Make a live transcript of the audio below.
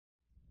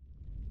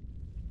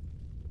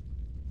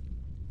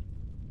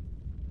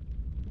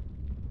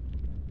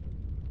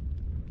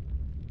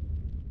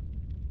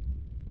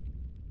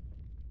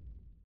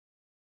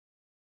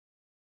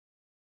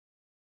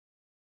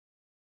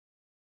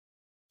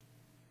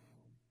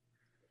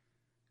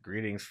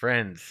Greetings,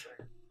 friends.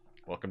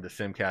 Welcome to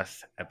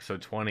Simcast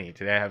episode 20.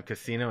 Today I have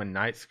Casino and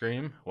Night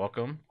Scream.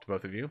 Welcome to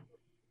both of you.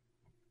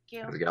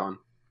 How's You. it going?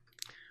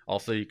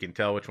 Also, you can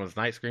tell which one's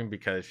Night Scream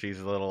because she's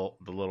the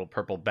little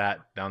purple bat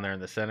down there in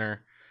the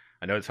center.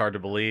 I know it's hard to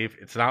believe.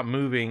 It's not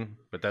moving,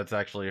 but that's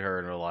actually her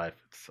in real life.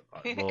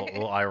 It's a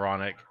little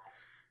ironic.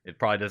 It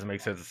probably doesn't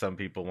make sense to some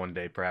people. One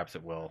day, perhaps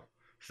it will.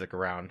 Stick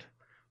around.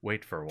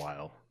 Wait for a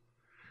while.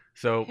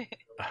 So,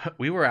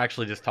 we were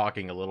actually just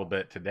talking a little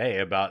bit today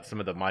about some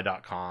of the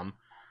my.com.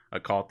 I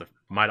call it the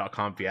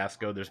my.com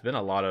fiasco. There's been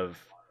a lot of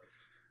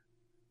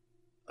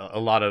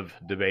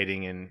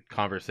debating and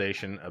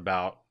conversation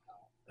about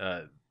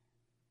uh,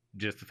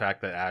 just the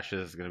fact that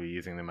Ashes is going to be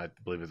using them, I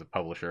believe, as a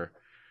publisher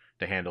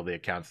to handle the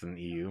accounts in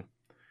the EU,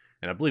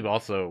 and I believe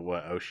also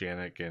what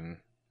Oceanic and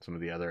some of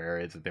the other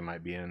areas that they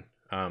might be in.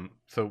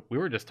 So we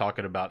were just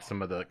talking about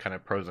some of the kind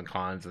of pros and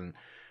cons and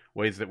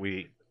ways that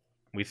we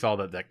saw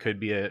that could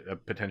be a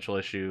potential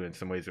issue, and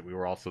some ways that we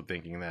were also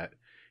thinking that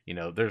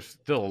there's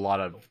still a lot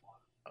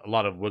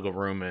of wiggle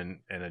room and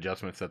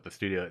adjustments that the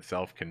studio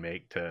itself can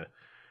make to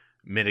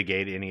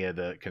mitigate any of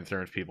the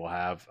concerns people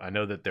have. I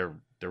know that they're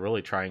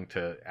really trying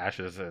to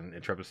Ashes and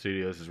Intrepid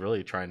Studios is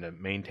really trying to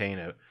maintain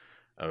a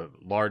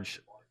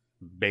large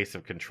base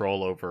of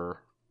control over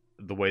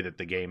the way that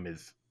the game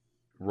is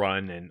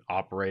run and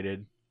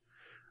operated,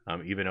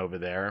 even over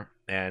there.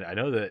 And I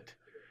know that,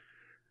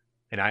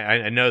 and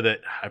I know that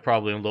I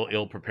probably am a little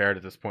ill prepared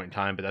at this point in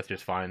time, but that's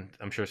just fine.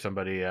 I'm sure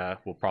somebody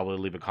will probably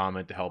leave a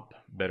comment to help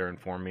better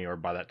inform me, or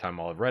by that time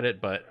I'll have read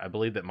it. But I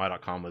believe that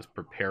my.com was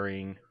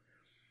preparing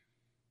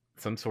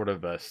some sort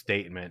of a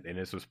statement, and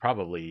this was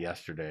probably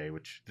yesterday,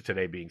 which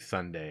today being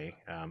Sunday,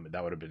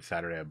 that would have been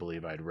Saturday, I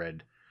believe. I'd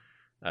read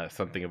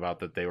something about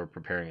that they were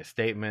preparing a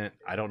statement.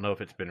 I don't know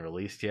if it's been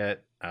released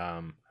yet.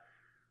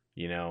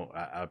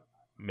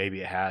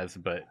 Maybe it has,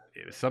 but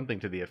it was something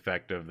to the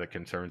effect of the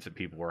concerns that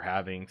people were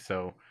having.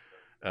 So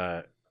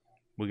uh,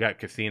 we got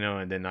Casino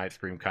and then Night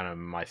Scream, kind of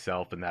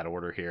myself in that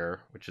order here,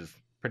 which is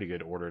pretty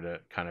good order to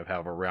kind of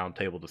have a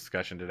roundtable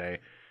discussion today.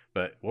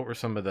 But what were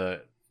some of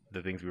the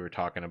things we were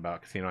talking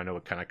about? Casino, I know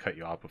it kind of cut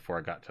you off before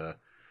I got to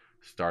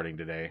starting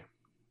today.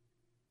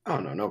 Oh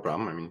no, no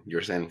problem. I mean, you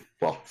were saying,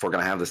 well, if we're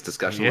gonna have this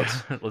discussion, Yeah,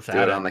 let's let's do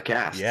add it it. on the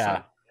cast.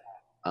 Yeah.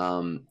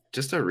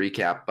 Just to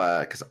recap,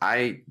 because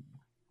I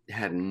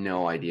had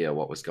no idea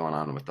what was going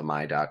on with the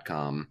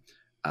my.com.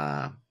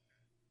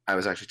 I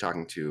was actually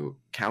talking to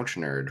Couch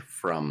Nerd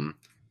from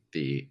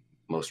the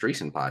most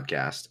recent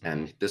podcast,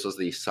 and this was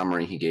the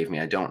summary he gave me.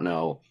 I don't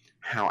know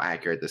how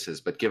accurate this is,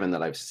 but given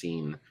that I've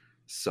seen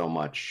so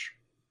much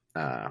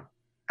uh,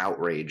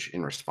 outrage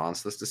in response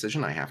to this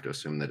decision, I have to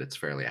assume that it's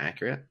fairly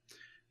accurate.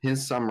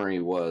 His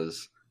summary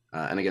was,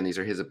 and again, these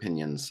are his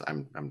opinions.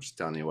 I'm just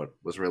telling you what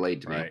was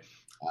relayed to me. Right.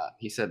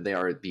 He said they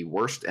are the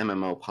worst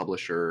MMO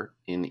publisher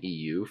in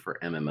EU for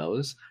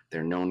MMOs.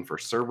 They're known for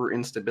server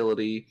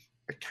instability,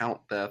 account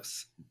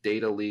thefts,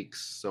 data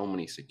leaks, so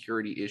many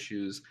security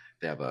issues.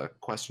 They have a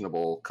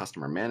questionable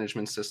customer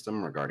management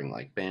system regarding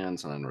like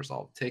bans and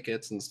unresolved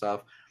tickets and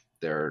stuff.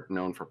 They're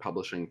known for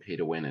publishing pay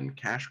to win and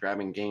cash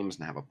grabbing games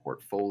and have a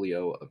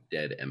portfolio of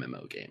dead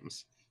MMO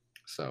games.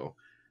 So,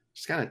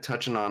 just kind of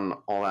touching on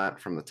all that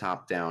from the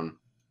top down.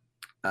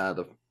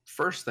 The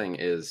first thing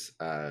is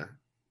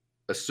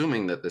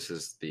assuming that this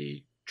is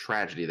the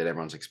tragedy that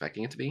everyone's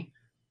expecting it to be.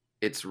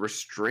 It's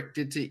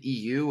restricted to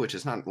EU, which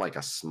is not like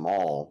a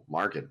small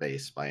market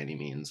base by any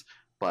means,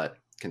 but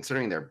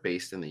considering they're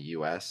based in the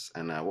US,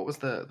 and what was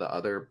the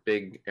other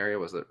big area?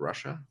 Was it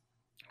Russia?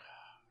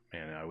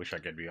 Man, I wish I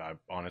could be.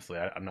 Honestly,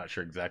 I'm not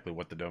sure exactly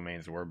what the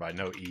domains were, but I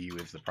know EU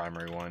is the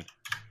primary one.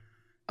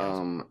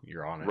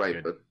 You're on it. Right,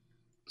 Good. but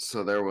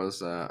so there was.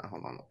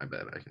 Hold on, I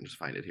bet I can just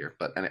find it here.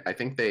 But and I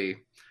think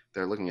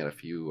they're looking at a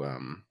few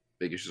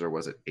big issues, or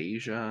was it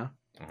Asia?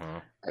 Uh-huh.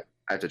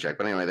 I have to check.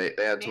 But anyway,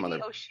 they had some Maybe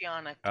other.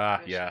 Oceanic.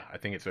 Yeah, I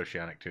think it's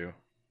Oceanic too.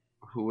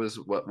 Who was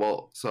what?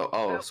 Well, so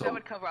That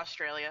would cover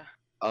Australia.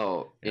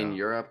 In Yeah.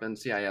 Europe and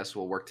CIS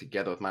will work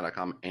together with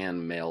my.com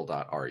and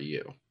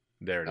mail.ru.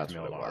 There it is, That's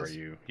what it was.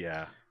 mail.ru.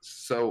 Yeah.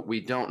 So we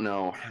don't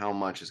know how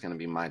much is going to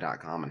be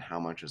my.com and how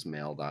much is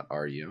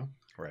mail.ru.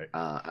 Right.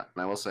 And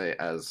I will say,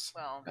 as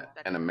Well, that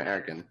an doesn't matter.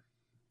 American,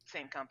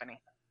 Same company.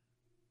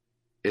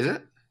 is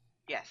it?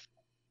 Yes.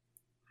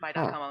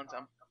 My.com owns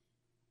them.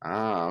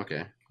 Ah,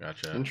 okay.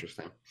 Gotcha.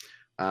 Interesting.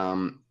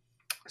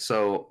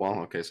 So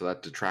that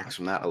detracts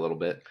from that a little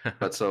bit.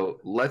 But so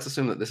let's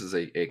assume that this is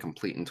a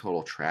complete and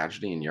total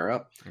tragedy in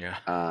Europe.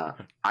 Yeah.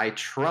 I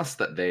trust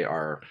that they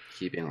are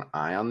keeping an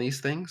eye on these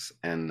things.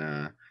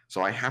 And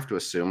so I have to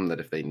assume that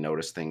if they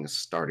notice things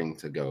starting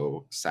to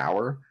go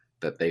sour,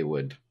 that they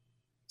would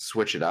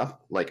switch it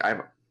up. Like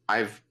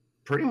I've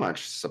pretty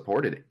much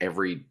supported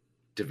every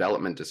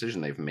development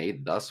decision they've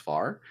made thus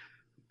far.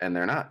 And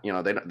they're not,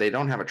 they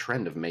don't have a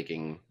trend of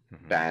making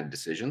bad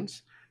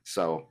decisions.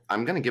 So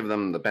I'm going to give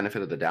them the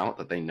benefit of the doubt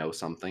that they know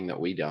something that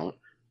we don't.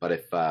 But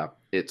if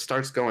it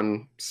starts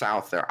going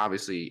south, they're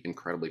obviously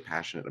incredibly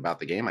passionate about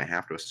the game. I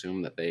have to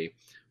assume that they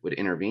would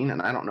intervene.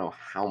 And I don't know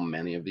how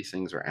many of these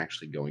things are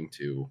actually going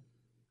to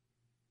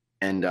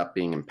end up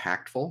being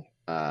impactful.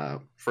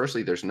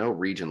 Firstly, there's no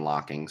region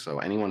locking, so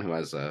anyone who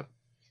has an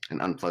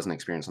unpleasant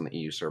experience on the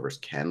EU servers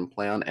can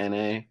play on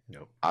NA.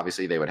 Nope.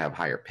 Obviously, they would have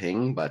higher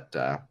ping, but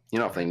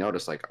if they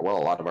notice, like, well,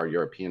 a lot of our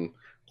European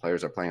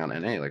players are playing on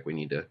NA, like, we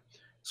need to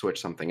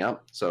switch something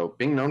up. So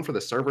being known for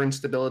the server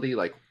instability,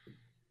 like,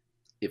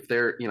 if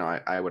they're,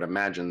 I would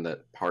imagine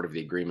that part of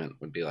the agreement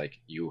would be like,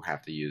 you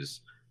have to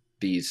use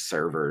these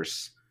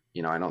servers.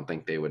 I don't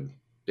think they would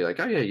be like,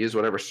 oh yeah, use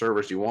whatever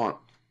servers you want,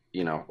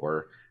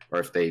 or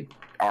if they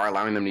are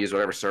allowing them to use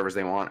whatever servers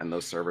they want and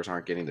those servers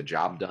aren't getting the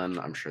job done,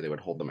 I'm sure they would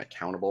hold them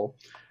accountable.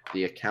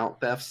 The account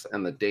thefts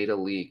and the data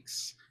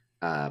leaks,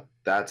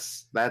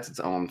 that's its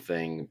own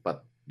thing,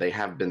 but they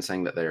have been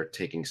saying that they're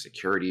taking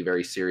security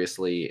very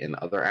seriously in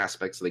other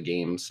aspects of the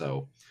game.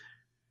 So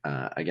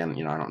again,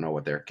 I don't know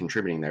what they're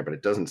contributing there, but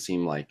it doesn't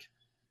seem like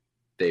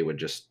they would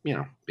just,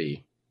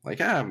 be like,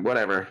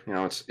 whatever,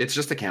 it's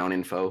just account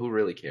info. Who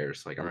really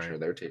cares? Like, I'm sure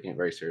they're taking it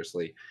very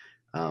seriously.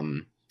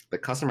 The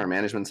customer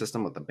management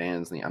system with the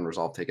bans and the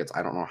unresolved tickets,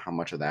 I don't know how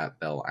much of that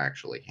they'll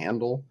actually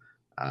handle.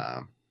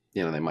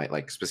 They might,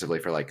 like, specifically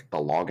for like the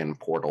login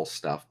portal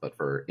stuff, but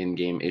for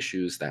in-game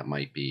issues, that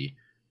might be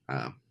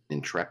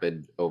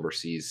Intrepid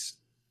overseas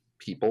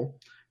people.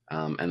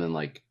 And then,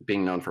 like,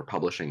 being known for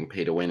publishing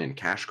pay to win and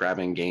cash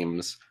grabbing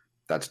games,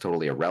 that's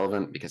totally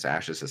irrelevant because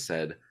Ashes has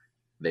said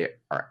they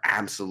are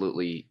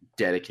absolutely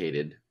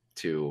dedicated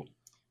to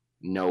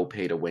no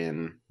pay to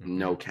win,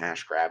 no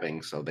cash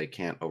grabbing, so they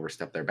can't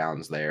overstep their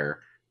bounds there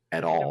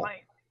at all.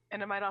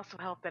 And it might also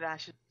help that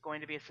Ash is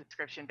going to be a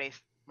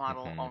subscription-based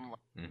model only.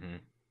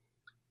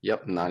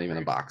 Yep, not even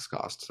a box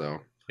cost. So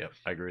yep,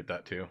 I agree with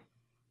that too.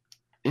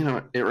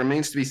 It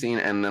remains to be seen.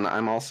 And then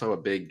I'm also a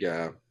big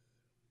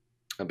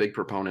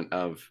proponent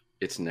of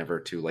it's never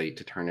too late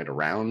to turn it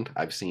around.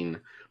 I've seen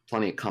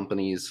plenty of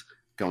companies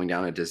going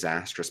down a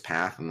disastrous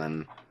path, and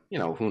then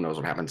who knows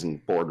what happens in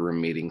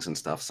boardroom meetings and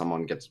stuff.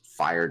 Someone gets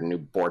fired, and new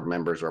board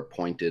members are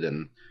appointed,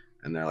 and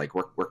they're like,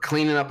 we're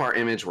cleaning up our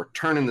image, we're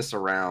turning this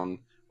around,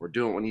 we're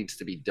doing what needs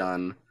to be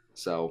done.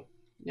 So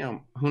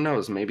who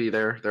knows? Maybe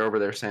they're over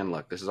there saying,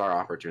 look, this is our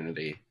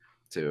opportunity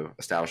to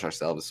establish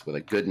ourselves with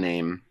a good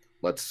name.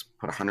 Let's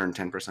put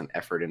 110%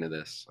 effort into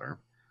this, or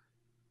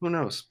who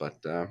knows? But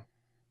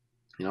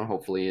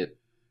hopefully it.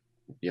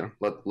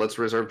 Let's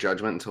reserve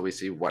judgment until we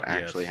see what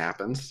actually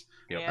happens.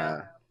 Yep.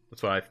 Yeah.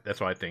 That's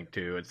what I think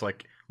too. It's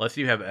like, unless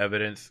you have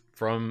evidence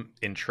from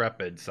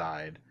Intrepid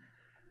side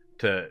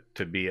to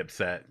be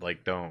upset,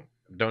 like, don't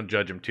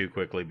judge them too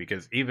quickly,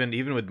 because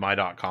even with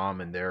my.com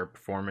and their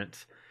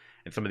performance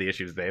and some of the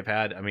issues they've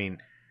had, I mean,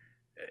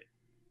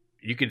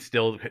 you can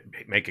still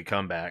make a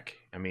comeback.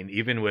 I mean,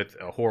 even with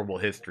a horrible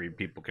history,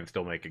 people can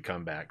still make a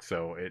comeback.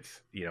 So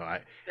it's, I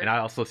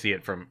also see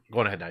it from,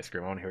 go ahead, Ice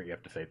Cream. I want to hear what you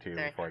have to say too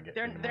before I get.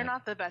 They're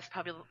not the best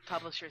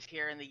publishers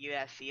here in the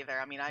US either.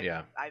 I mean,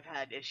 I've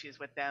had issues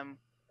with them,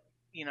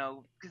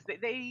 because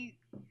they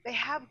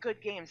have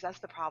good games. That's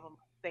the problem.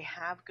 They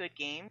have good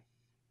games,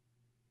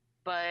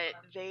 but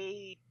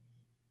they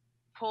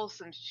pull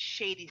some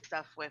shady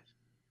stuff with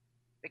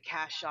the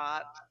cash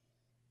shot,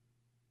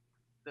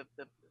 the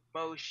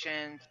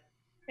motions,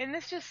 and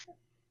it's just,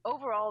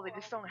 overall, they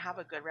just don't have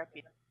a good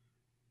reputation,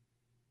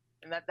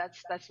 and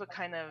that's what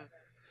kind of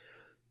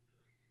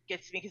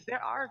gets me, because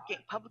there are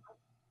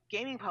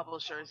gaming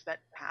publishers that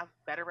have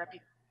better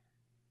reputation.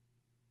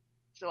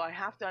 So I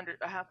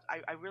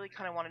really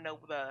kind of want to know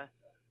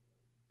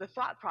the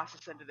thought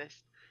process into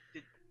this.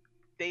 Did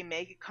they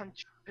make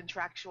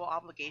contractual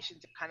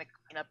obligations to kind of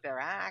clean up their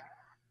act?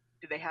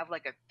 Do they have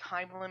like a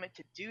time limit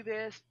to do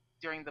this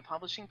during the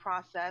publishing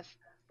process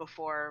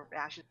before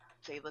Ash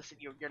say, listen,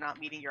 you're not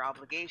meeting your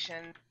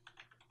obligation?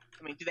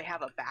 I mean, do they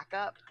have a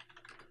backup?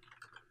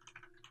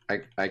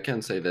 I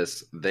can say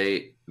this: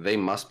 they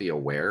must be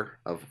aware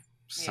of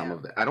some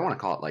of the, I don't want to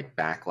call it like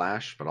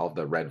backlash, but all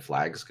the red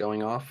flags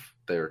going off.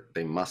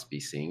 They must be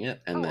seeing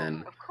it, and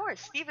then of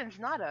course, Steven's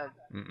not a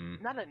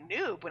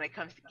noob when it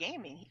comes to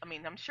gaming. I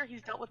mean, I'm sure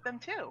he's dealt with them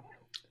too.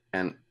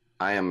 And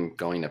I am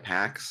going to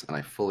PAX, and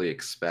I fully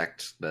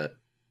expect that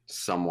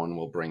someone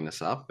will bring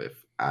this up.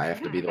 If I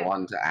have to be the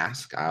one to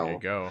ask,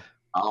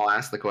 I'll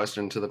ask the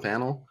question to the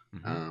panel.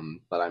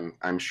 But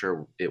I'm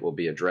sure it will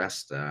be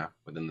addressed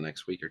within the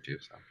next week or two.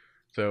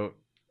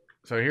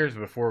 So here's,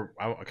 before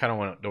I kind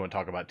of don't want to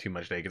talk about too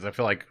much today, because I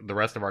feel like the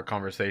rest of our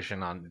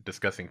conversation on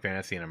discussing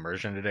fantasy and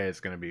immersion today is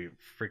going to be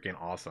freaking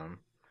awesome.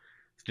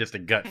 It's just a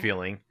gut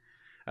feeling.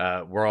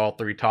 We're all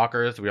three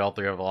talkers. We all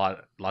three have a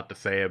lot to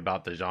say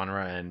about the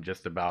genre, and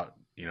just about,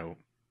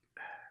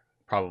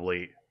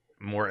 probably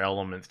more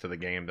elements to the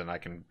game than I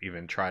can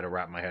even try to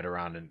wrap my head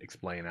around and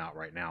explain out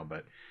right now.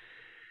 But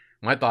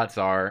my thoughts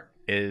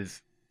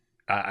is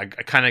I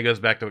kind of goes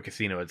back to what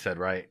Casino had said,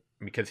 right?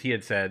 Because he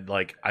had said,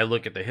 like, I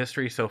look at the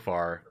history so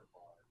far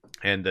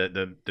and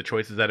the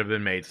choices that have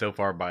been made so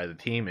far by the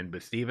team and by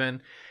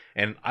Steven,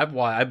 and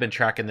I've been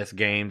tracking this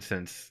game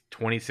since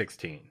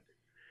 2016.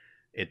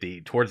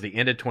 Towards the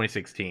end of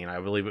 2016,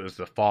 I believe it was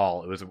the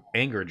fall, it was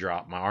Anger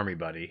Drop, my army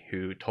buddy,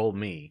 who told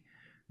me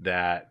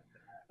that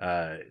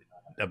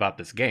about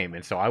this game.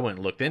 And so I went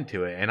and looked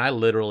into it, and I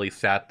literally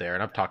sat there,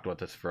 and I've talked about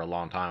this for a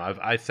long time.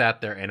 I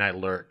sat there and I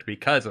lurked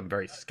because I'm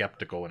very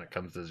skeptical when it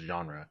comes to this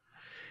genre.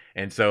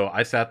 And so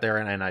I sat there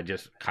and I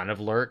just kind of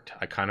lurked.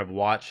 I kind of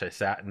watched. I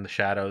sat in the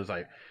shadows.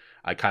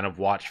 I kind of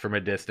watched from a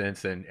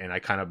distance, and I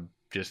kind of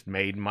just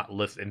made my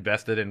list,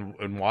 invested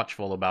and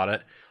watchful about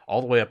it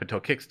all the way up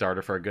until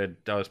Kickstarter for a good,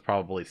 that was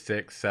probably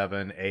 6,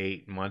 7,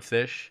 8 months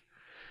ish.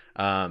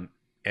 And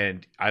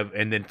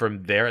then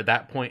from there, at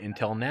that point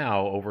until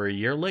now, over a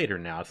year later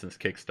now since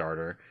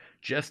Kickstarter,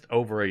 just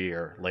over a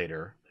year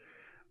later,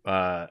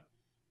 I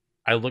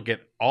look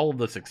at all of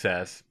the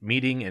success,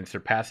 meeting and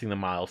surpassing the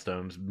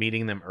milestones,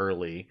 meeting them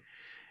early,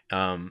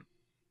 and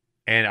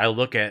I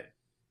look at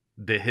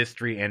the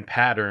history and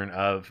pattern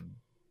of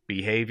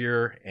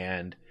behavior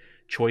and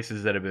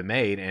choices that have been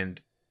made, and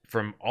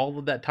from all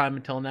of that time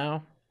until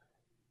now,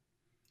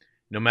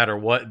 no matter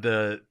what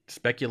the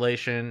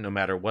speculation, no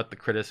matter what the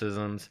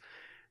criticisms,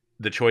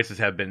 the choices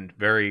have been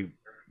very,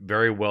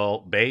 very well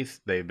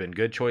based. They've been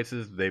good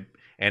choices.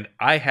 And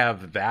I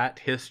have that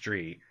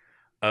history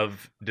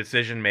of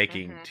decision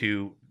making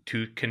to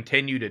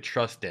continue to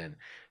trust in.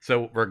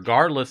 So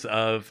regardless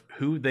of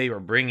who they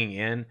are bringing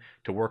in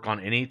to work on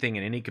anything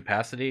in any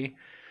capacity,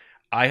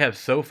 I have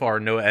so far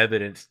no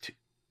evidence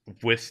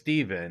with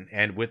Steven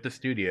and with the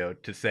studio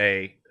to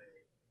say,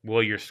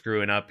 well, you're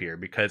screwing up here,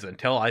 because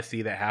until I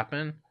see that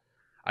happen,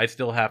 I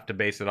still have to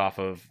base it off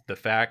of the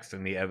facts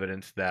and the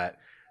evidence that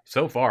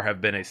so far have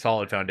been a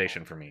solid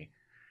foundation for me.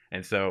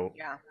 And so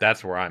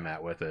that's where I'm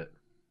at with it.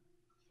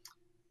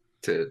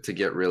 To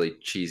get really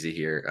cheesy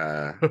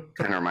here,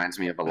 kind of reminds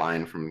me of a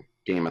line from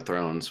Game of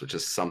Thrones, which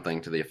is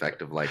something to the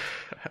effect of like,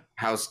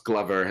 House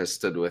Glover has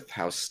stood with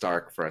House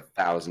Stark for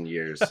 1,000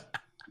 years.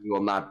 We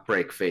will not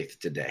break faith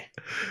today.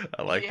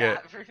 I like it.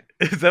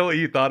 Is that what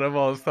you thought of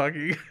while I was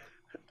talking?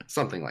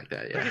 Something like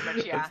that, yeah. Pretty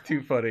much, yeah. That's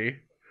too funny.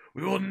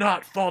 We will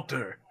not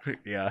falter.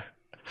 Yeah.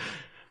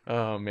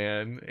 Oh,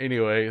 man.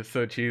 Anyway, it's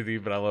so cheesy,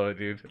 but I love it,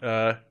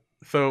 dude.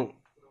 So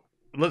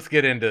let's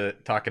get into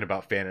talking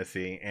about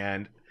fantasy.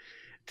 And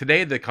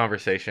today the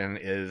conversation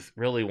is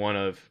really one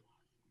of,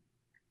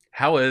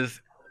 how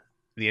is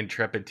the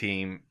Intrepid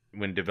team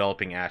when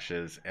developing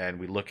Ashes, and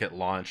we look at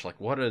launch, like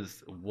what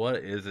is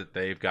it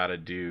they've got to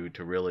do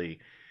to really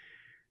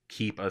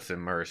keep us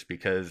immersed?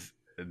 Because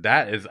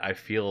that is, I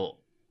feel,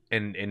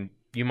 and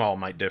you all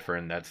might differ,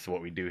 and that's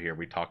what we do here.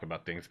 We talk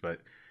about things, but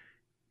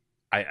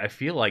I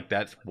feel like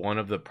that's one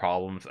of the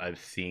problems I've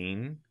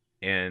seen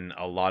in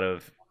a lot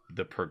of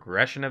the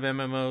progression of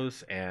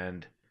MMOs,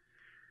 and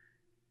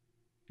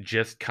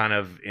just kind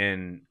of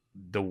in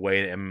the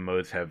way that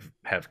MMOs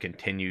have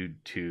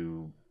continued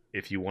to,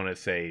 if you want to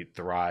say,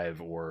 thrive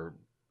or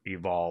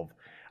evolve.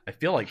 I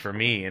feel like for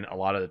me, and a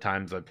lot of the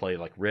times I play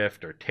like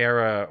Rift or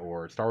Terra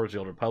or Star Wars: The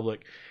Old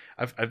Republic,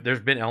 there's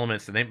been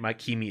elements that they might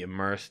keep me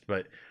immersed,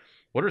 but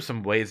what are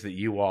some ways that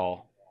you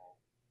all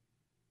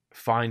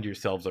find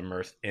yourselves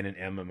immersed in an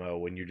MMO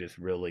when you're just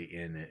really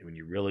in it, when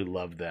you really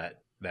love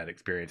that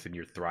experience and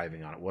you're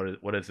thriving on it?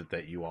 What is it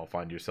that you all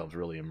find yourselves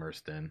really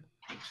immersed in?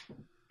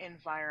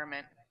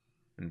 Environment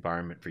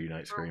for you,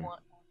 Night Scream.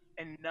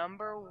 And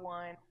number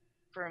one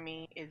for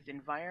me is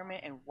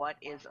environment and what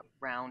is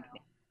around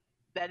me.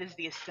 That is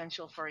the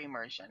essential for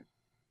immersion.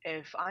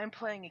 If I'm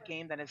playing a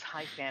game that is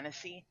high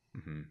fantasy,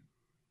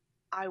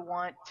 I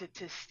want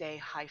to stay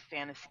high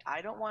fantasy.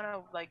 I don't want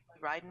to like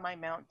ride in my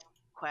mountain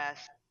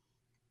quest,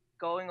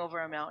 going over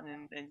a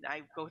mountain, and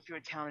I go through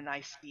a town and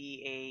I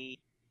see a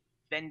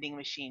vending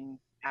machine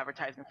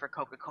advertisement for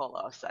Coca-Cola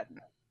all of a sudden.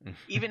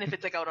 Even if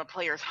it's like out a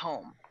player's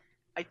home.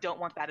 I don't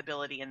want that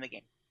ability in the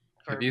game.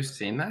 Have you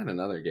seen that in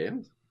other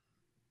games?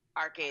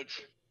 ArcAge.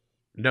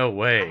 No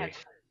way.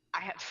 I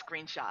have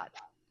screenshots.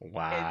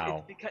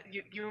 Wow. It's because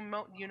you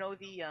know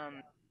the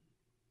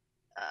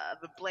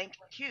blank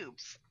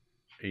cubes.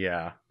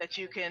 Yeah. That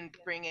you can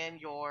bring in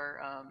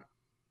your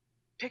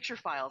picture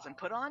files and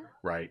put on.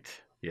 Right.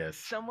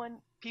 Yes.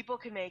 People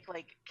can make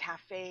like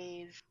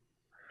cafes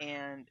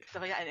and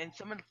stuff like that, and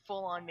someone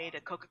full on made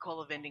a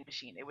Coca-Cola vending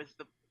machine.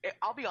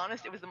 I'll be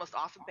honest, it was the most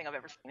awesome thing I've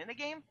ever seen in a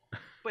game,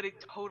 but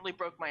it totally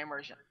broke my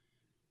immersion.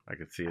 I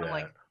could see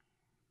that.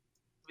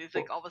 It's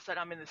like all of a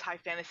sudden I'm in this high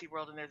fantasy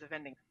world and there's a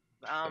vending.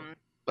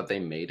 But they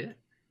made it?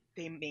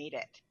 They made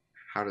it.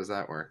 How does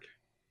that work?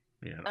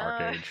 Yeah,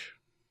 ArcAge.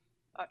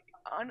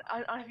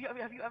 Have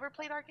you ever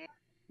played ArcAge?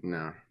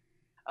 No.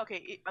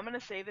 Okay, I'm gonna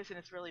say this and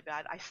it's really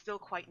bad. I still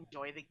quite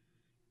enjoy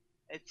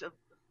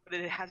but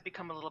it has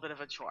become a little bit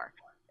of a chore.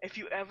 If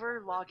you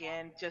ever log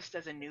in just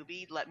as a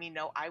newbie, let me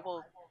know. I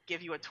will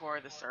give you a tour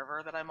of the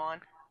server that I'm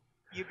on.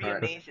 You'd be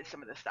amazed at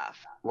some of the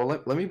stuff. Well,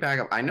 let me back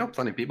up. I know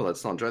plenty of people that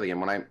still enjoy the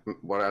game.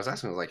 What I was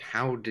asking was like,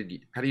 how do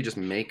you just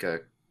make a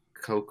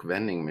Coke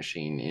vending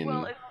machine in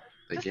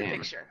the just game? A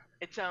picture.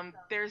 It's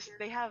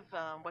they have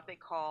what they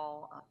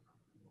call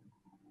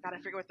God, I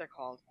forget what they're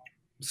called.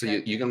 So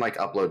you can like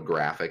upload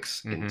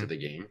graphics into the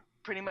game.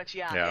 Pretty much,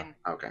 yeah. Yeah.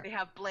 Okay. They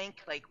have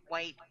blank like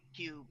white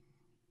cube.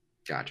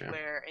 Gotcha.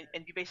 Where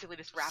and you basically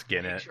just wrap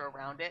the picture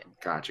around it.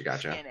 Gotcha.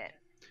 Skin it.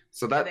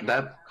 So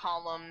that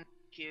column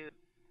cube.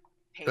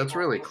 That's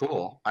really tables.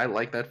 cool. I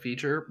like that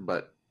feature,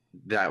 but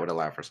that would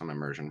allow for some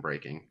immersion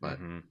breaking. But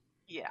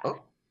Yeah.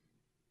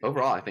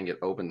 Overall, I think it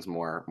opens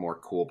more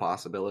cool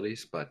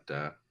possibilities. But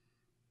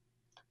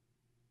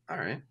all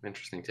right,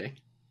 interesting take.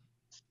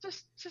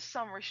 Just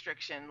some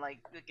restriction, like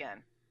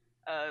again,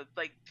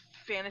 like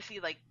fantasy,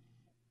 like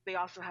they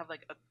also have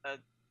like a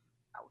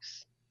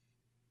house.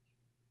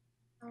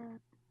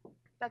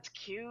 That's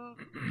cute,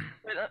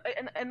 but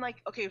and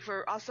like okay,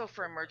 for also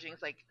for emerging,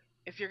 it's like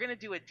if you're gonna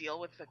do a deal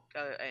with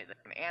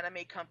an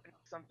anime company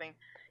or something,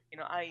 you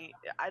know, I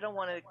don't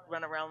want to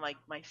run around like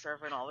my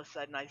server and all of a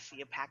sudden I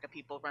see a pack of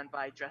people run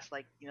by dressed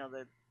like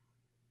the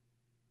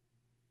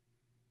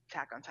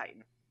Attack on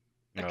Titan.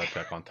 No,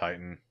 Attack on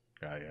Titan.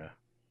 Yeah.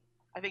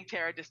 I think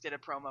Terra just did a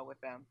promo with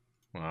them.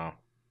 Wow.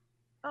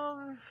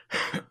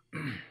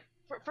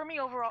 For me,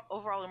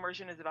 overall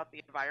immersion is about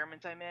the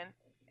environment I'm in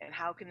and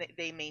how can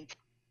they maintain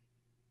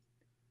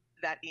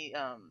that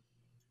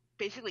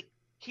basically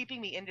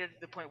keeping me in there to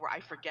the point where I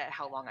forget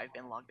how long I've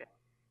been logged in.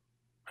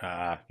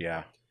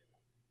 Yeah.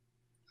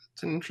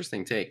 It's an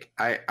interesting take.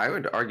 I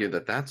would argue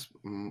that that's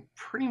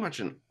pretty much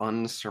an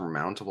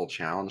unsurmountable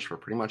challenge for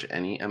pretty much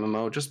any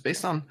MMO, just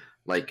based on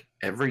like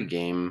every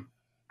game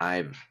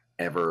I've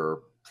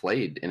ever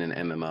played in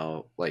an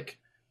MMO. Like,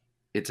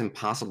 it's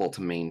impossible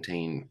to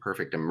maintain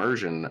perfect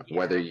immersion,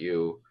 whether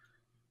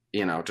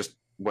just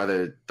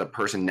whether the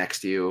person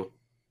next to you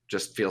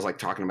just feels like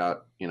talking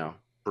about,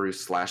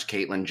 Bruce /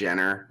 Caitlyn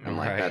Jenner, and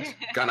like that's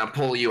gonna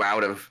pull you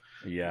out of,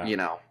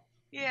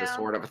 the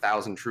Sword of a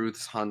Thousand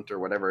Truths hunt or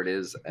whatever it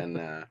is, and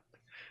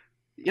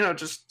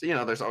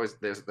there's always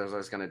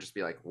going to just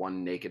be like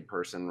one naked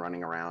person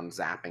running around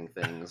zapping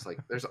things. Like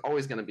there's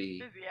always going to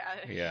be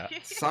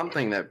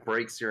something that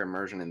breaks your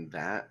immersion in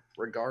that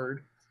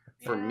regard.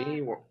 For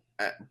me,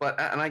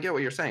 and I get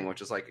what you're saying,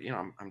 which is like,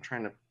 I'm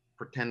trying to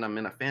pretend I'm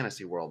in a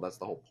fantasy world. That's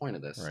the whole point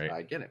of this. Right.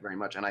 I get it very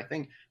much, and I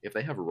think if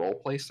they have role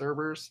play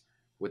servers,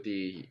 with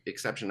the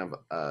exception of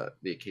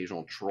the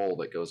occasional troll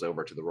that goes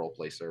over to the role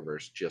play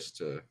servers just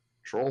to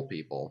troll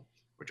people,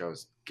 which I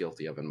was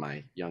guilty of in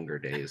my younger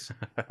days.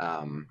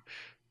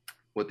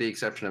 With the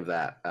exception of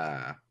that,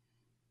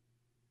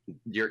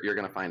 you're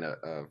going to find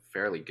a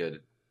fairly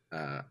good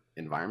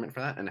environment for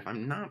that. And if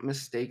I'm not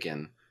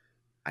mistaken,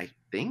 I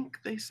think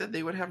they said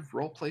they would have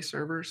role play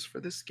servers for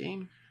this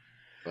game,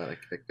 but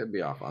I could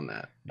be off on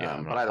that. Yeah,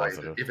 I'm but not either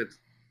positive. way,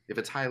 if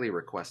it's highly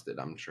requested,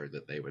 I'm sure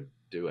that they would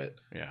do it.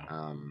 Yeah.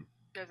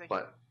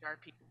 But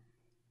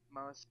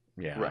most.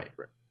 Yeah. Right.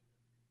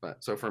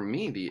 But so for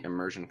me, the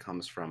immersion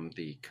comes from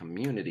the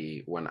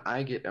community. When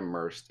I get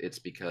immersed, it's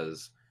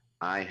because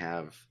I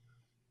have,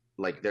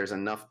 like, there's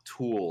enough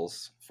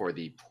tools for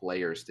the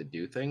players to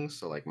do things.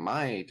 So like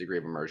my degree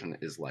of immersion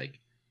is like,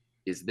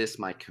 is this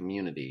my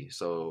community?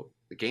 So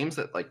the games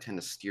that like tend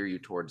to steer you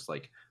towards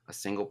like a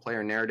single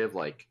player narrative,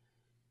 like,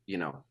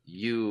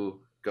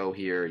 you go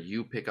here,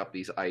 you pick up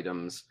these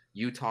items,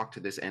 you talk to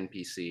this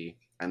NPC,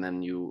 and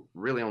then you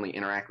really only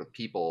interact with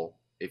people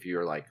if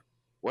you're like,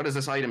 what does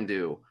this item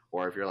do?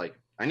 Or if you're like,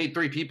 I need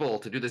 3 people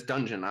to do this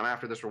dungeon, I'm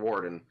after this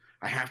reward, and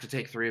I have to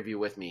take 3 of you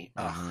with me.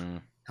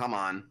 Ugh, come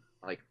on.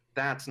 Like,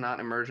 that's not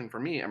immersion for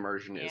me.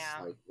 Immersion is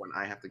like when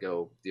I have to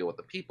go deal with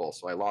the people.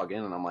 So I log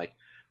in and I'm like,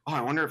 oh,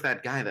 I wonder if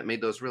that guy that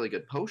made those really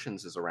good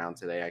potions is around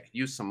today. I could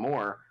use some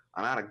more.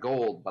 I'm out of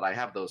gold, but I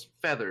have those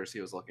feathers he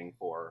was looking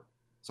for.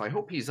 So I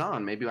hope he's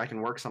on. Maybe I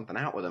can work something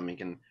out with him.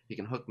 He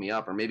can hook me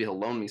up, or maybe he'll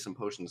loan me some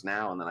potions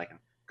now, and then I can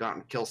go out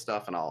and kill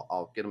stuff, and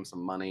I'll get him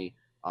some money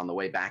on the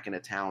way back into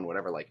town,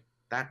 whatever. Like,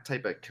 that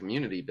type of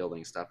community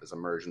building stuff is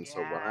immersion.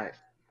 So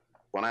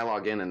when I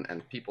log in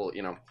and people,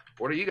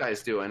 what are you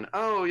guys doing?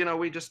 Oh,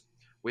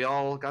 we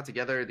all got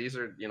together. These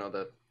are,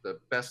 the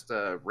best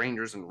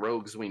rangers and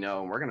rogues we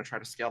know, and we're going to try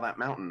to scale that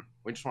mountain.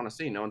 We just want to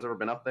see. No one's ever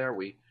been up there.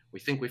 We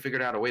think we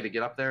figured out a way to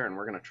get up there, and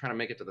we're going to try to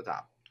make it to the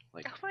top.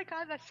 Like, oh my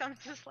god, that sounds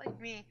just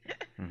like me.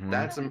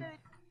 That's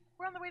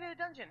we're on the way to the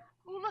dungeon.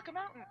 Ooh, look, a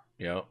mountain.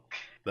 Yep.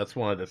 That's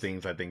one of the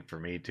things I think for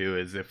me too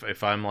is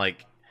if I'm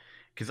like,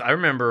 because I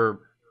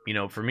remember,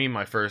 for me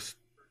my first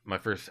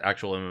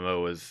actual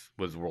MMO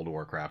was World of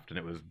Warcraft, and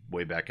it was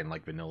way back in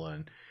like vanilla,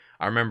 and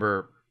I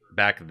remember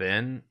back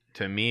then,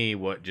 to me,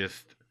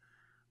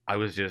 I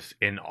was just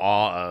in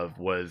awe of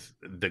was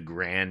the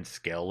grand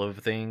scale of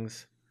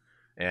things.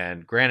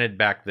 And granted,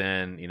 back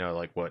then,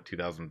 like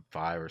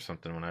 2005 or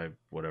something, when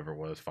whatever it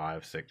was,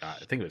 5, 6,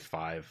 I think it was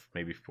 5,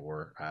 maybe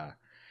 4.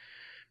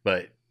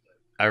 But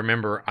I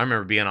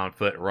remember being on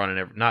foot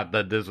running. Not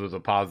that this was a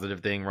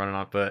positive thing, running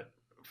on foot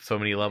so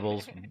many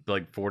levels,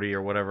 like 40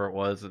 or whatever it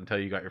was, until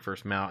you got your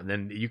first mount, and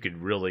then you could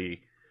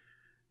really.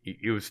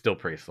 It was still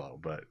pretty slow,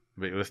 but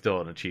it was still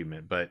an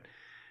achievement. But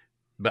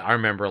I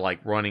remember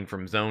like running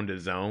from zone to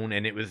zone,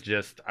 and it was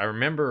just. I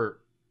remember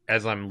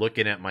as I'm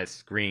looking at my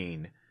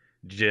screen,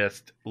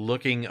 just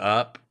looking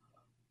up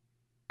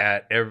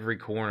at every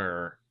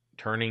corner,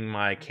 turning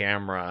my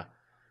camera,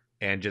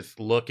 and just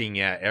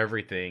looking at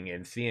everything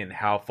and seeing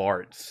how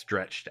far it's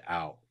stretched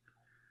out.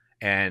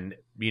 And,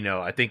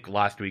 I think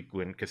last week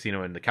when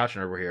Casino and the Couch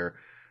Nerd were here,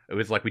 it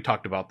was like we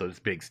talked about those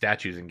big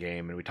statues in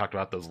game, and we talked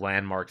about those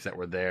landmarks that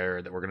were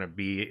there that were going to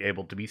be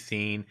able to be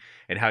seen,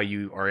 and how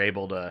you are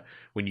able to,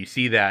 when you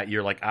see that,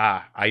 you're like,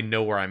 I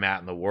know where I'm at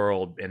in the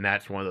world, and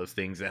that's one of those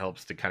things that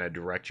helps to kind of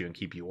direct you and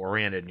keep you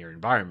oriented in your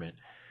environment.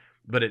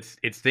 But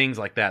it's things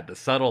like that, the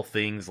subtle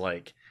things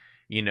like,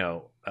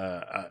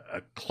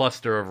 a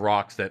cluster of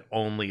rocks that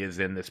only is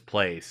in this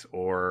place,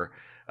 or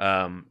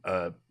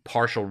a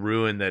partial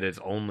ruin that is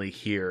only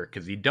here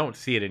because you don't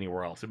see it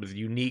anywhere else. It was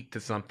unique to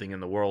something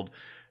in the world,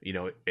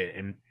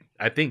 and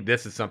I think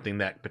this is something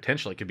that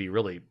potentially could be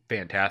really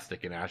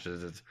fantastic in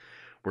Ashes. Is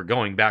we're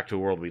going back to a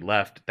world we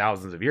left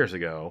thousands of years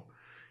ago,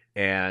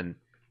 and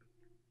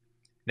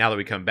now that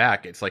we come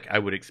back, it's like I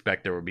would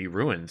expect there would be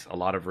ruins, a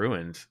lot of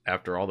ruins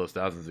after all those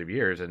thousands of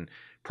years, and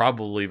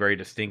probably very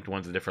distinct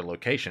ones in different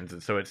locations.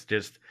 And so it's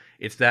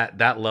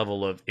that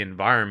level of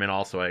environment.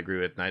 Also, I agree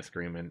with Night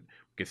Scream and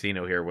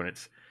Casino here when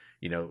it's,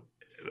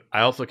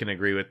 I also can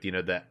agree with,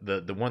 that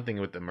the one thing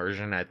with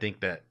immersion, I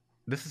think that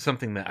this is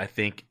something that I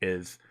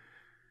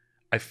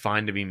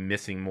find to be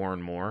missing more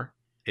and more,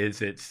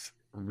 is its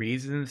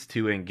reasons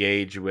to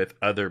engage with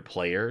other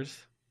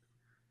players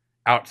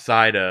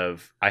outside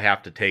of I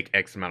have to take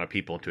X amount of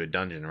people into a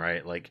dungeon,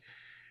 right? Like,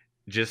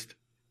 just,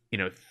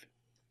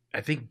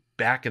 I think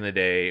back in the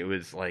day it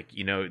was like,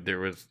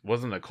 there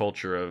wasn't a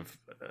culture of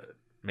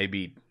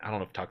maybe, I don't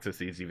know if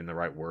toxicity is even the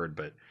right word,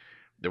 but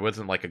there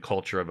wasn't like a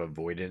culture of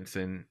avoidance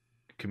in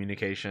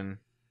communication,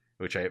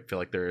 which I feel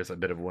like there is a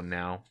bit of one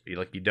now.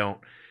 You don't,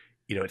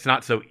 it's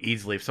not so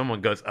easily, if someone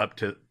goes up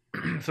to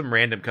some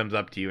random comes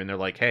up to you and they're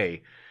like,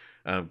 hey,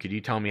 could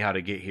you tell me how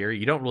to get here?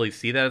 You don't really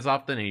see that as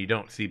often, and you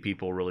don't see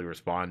people really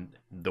respond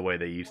the way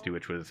they used to,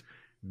 which was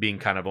being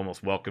kind of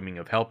almost welcoming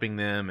of helping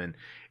them, and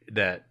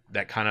that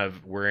kind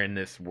of, we're in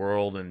this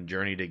world and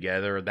journey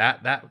together.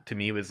 That to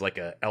me was like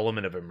a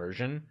element of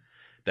immersion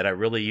that I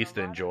really used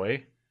to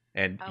enjoy,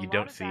 and you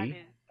don't see.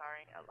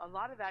 A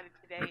lot of that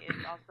today is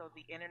also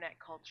the internet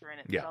culture in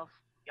itself,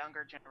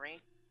 younger generation.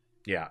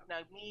 Yeah. Now,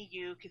 me,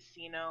 you,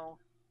 Casino,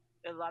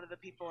 a lot of the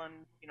people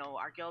in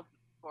our guild,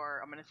 or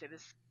I'm going to say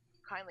this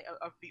kindly,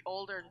 of the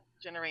older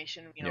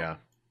generation,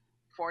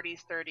 40s,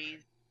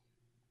 30s,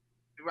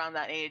 around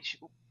that age,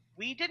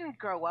 we didn't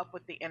grow up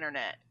with the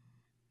internet,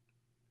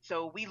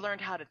 so we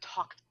learned how to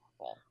talk to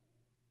people,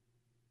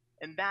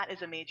 and that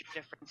is a major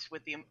difference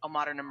with a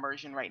modern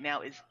immersion right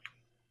now, is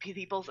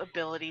people's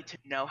ability to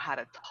know how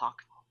to talk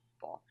to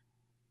people,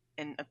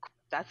 and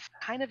that's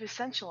kind of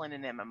essential in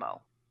an MMO.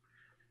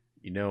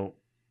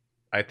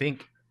 I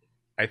think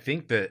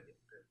that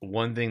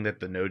one thing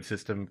that the node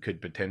system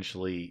could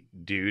potentially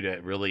do to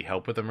really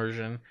help with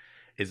immersion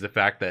is the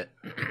fact that,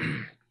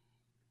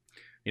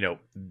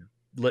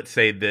 let's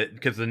say that,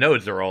 because the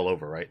nodes are all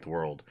over, right, the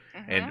world,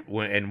 mm-hmm.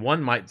 and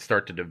one might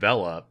start to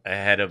develop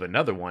ahead of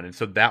another one, and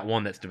so that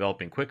one that's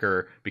developing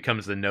quicker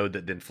becomes the node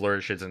that then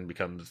flourishes and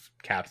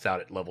caps out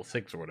at level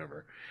 6 or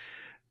whatever.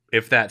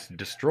 If that's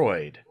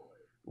destroyed,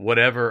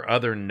 whatever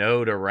other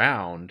node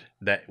around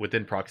that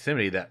within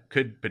proximity that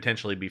could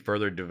potentially be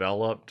further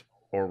developed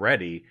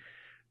already,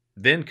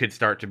 then could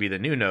start to be the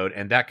new node,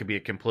 and that could be a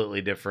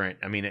completely different,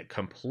 the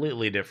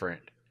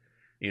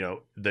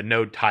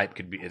node type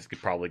is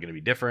probably going to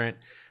be different.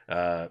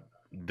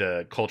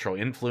 The cultural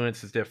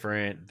influence is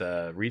different,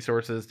 the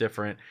resources is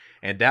different,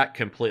 and that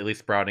completely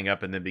sprouting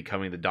up and then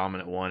becoming the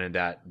dominant one in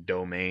that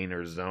domain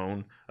or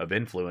zone of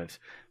influence,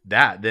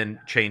 that then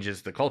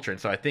changes the culture. And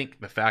so I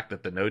think the fact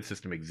that the node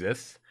system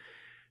exists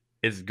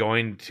is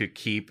going to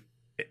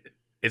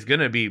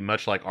be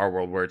much like our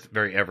world, where it's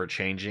very ever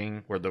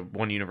changing, where the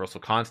one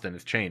universal constant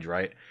is change,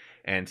 right?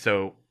 And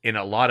so in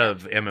a lot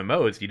of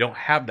MMOs, you don't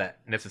have that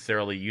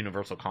necessarily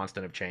universal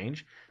constant of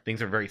change.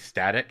 Things are very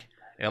static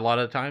a lot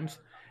of the times.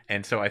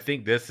 And so I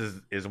think this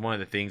is one of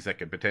the things that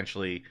could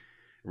potentially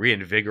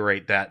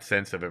reinvigorate that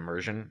sense of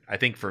immersion, I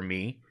think, for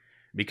me,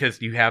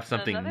 because you have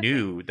something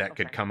new that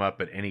could come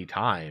up at any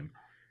time.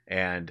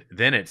 And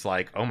then it's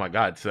like, oh my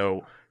God.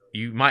 So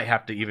you might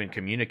have to even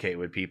communicate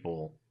with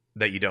people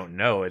that you don't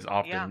know as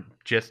often,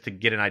 just to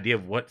get an idea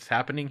of what's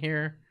happening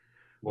here,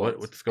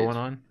 what's going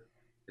on.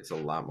 It's a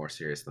lot more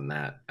serious than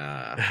that.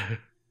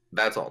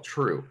 That's all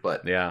true,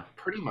 but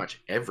pretty much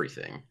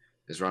everything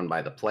is run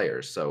by the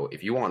players. So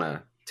if you want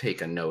to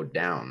take a node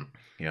down,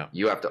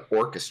 you have to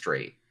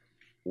orchestrate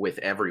with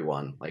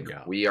everyone.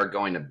 We are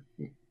going to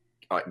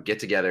get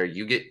together.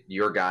 You get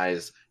your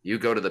guys, you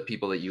go to the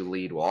people that you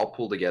lead. We'll all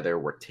pull together.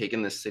 We're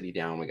taking this city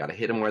down. We got to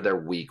hit them where they're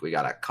weak. We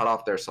got to cut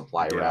off their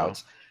supply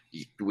routes.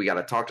 We got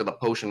to talk to the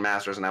potion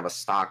masters and have a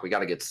stock. We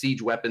got to get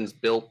siege weapons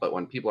built. But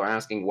when people are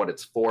asking what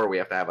it's for, we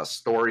have to have a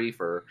story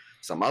for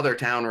some other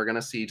town we're going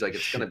to siege. Like,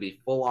 it's going to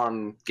be full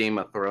on Game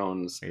of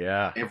Thrones.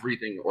 Yeah.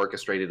 Everything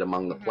orchestrated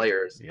among the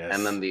players. Yes.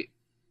 And then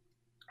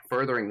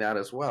furthering that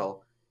as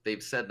well,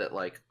 they've said that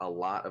like a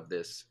lot of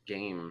this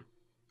game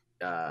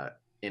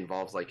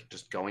involves like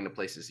just going to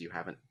places you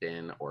haven't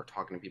been or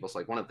talking to people. So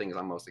like one of the things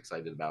I'm most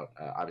excited about,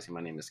 obviously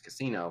my name is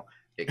Casino.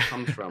 It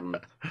comes from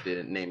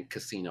the name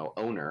Casino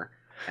Owner.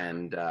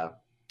 And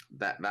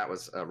that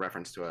was a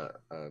reference to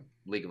a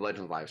League of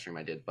Legends live stream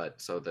I did.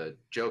 But so the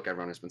joke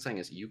everyone has been saying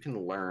is you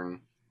can learn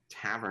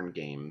tavern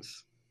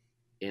games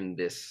in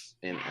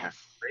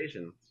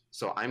aspiration.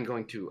 So I'm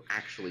going to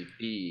actually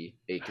be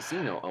a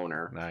casino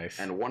owner. Nice.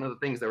 And one of the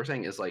things they were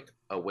saying is like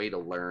a way to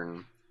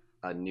learn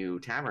a new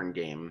tavern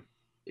game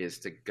is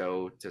to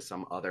go to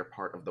some other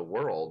part of the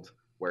world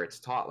where it's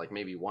taught. Like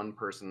maybe one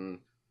person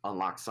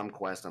unlocked some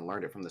quest and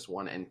learned it from this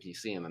one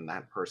NPC, and then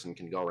that person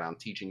can go around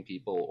teaching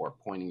people or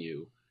pointing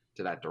you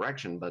to that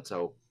direction. But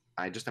so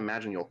I just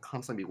imagine you'll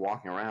constantly be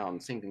walking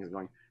around seeing things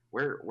going,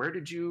 where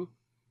did you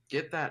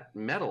get that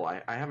medal?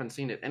 I haven't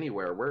seen it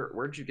anywhere.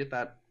 Where did you get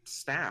that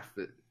staff?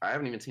 That I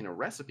haven't even seen a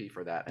recipe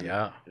for that.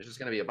 And it's just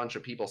going to be a bunch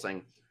of people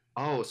saying,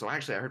 oh, so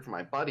actually I heard from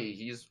my buddy,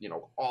 he's,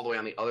 all the way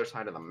on the other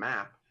side of the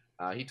map.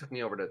 He took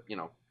me over to,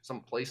 some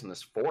place in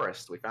this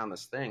forest. We found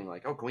this thing.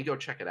 Like, oh, can we go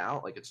check it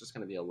out? Like, it's just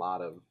going to be a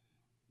lot of,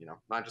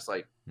 not just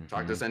like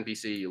talk to this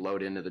NPC, you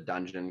load into the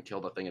dungeon,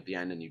 kill the thing at the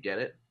end, and you get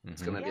it.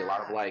 It's going to be a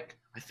lot of like,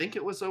 I think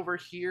it was over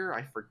here.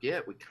 I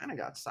forget. We kind of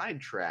got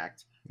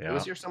sidetracked. It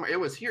was here somewhere. It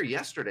was here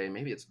yesterday.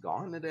 Maybe it's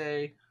gone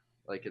today.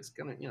 Like, it's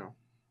going to,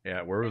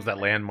 Yeah, where was that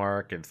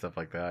landmark and stuff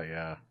like that?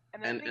 Yeah.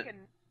 And I think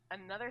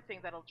another thing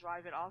that'll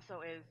drive it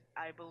also is,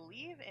 I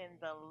believe in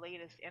the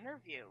latest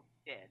interview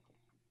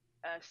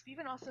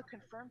Steven also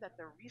confirmed that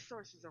the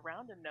resources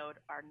around a node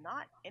are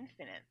not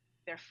infinite.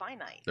 They're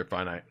finite. They're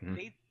finite.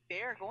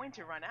 They're going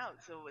to run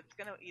out. So it's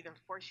going to either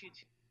force you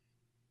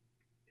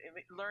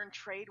to learn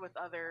trade with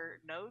other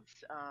nodes,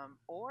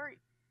 or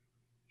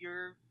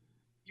you're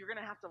going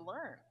to have to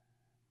learn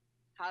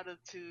how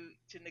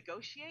to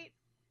negotiate,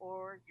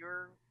 or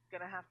you're going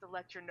to have to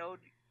let your node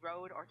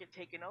grow or get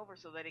taken over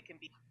so that it can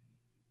be,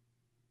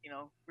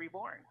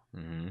 reborn.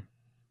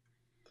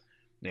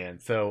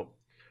 And so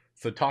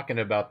talking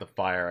about the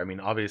fire, I mean,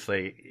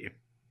 obviously,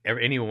 if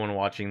anyone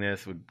watching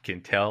this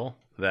can tell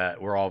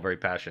that we're all very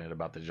passionate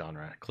about the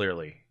genre.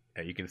 Clearly,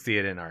 you can see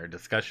it in our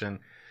discussion.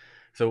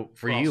 So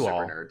for you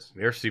all,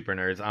 we're super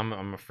nerds. I'm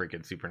a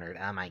freaking super nerd.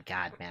 Oh my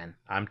god, man!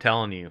 I'm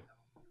telling you,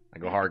 I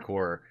go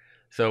hardcore.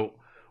 So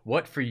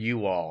what for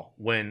you all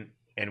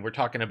and we're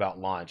talking about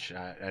launch,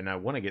 and I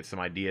want to get some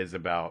ideas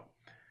about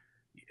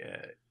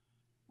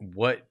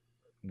what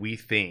we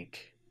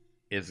think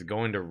is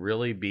going to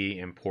really be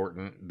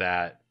important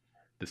that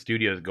the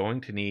studio is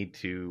going to need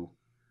to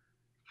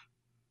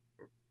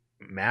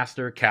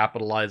master,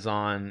 capitalize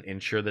on,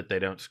 ensure that they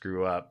don't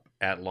screw up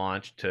at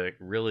launch to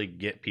really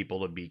get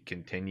people to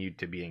continue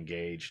to be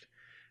engaged.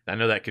 I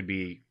know that could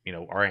be,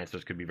 our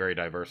answers could be very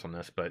diverse on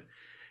this, but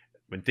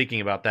when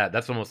thinking about that,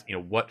 that's almost,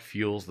 what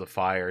fuels the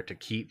fire to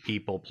keep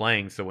people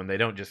playing. So when they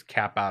don't just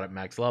cap out at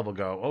max level,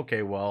 go,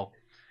 okay, well,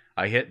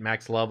 I hit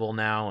max level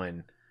now.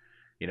 And,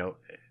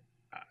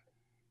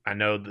 I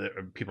know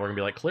that people are gonna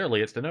be like, clearly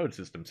it's the node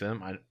system,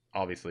 Sim,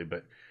 obviously,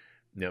 but,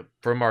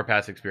 from our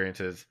past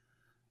experiences,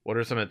 what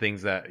are some of the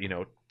things that,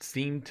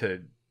 seem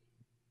to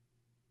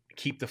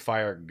keep the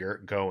fire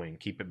going,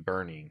 keep it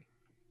burning?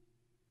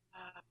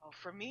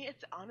 For me,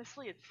 it's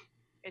honestly,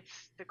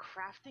 it's the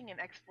crafting and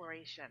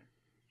exploration,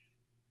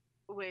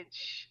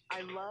 which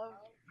I love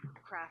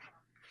craft.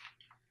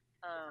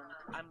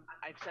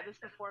 I've said this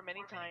before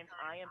many times.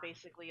 I am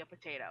basically a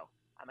potato.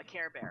 I'm a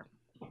Care Bear.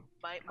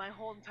 My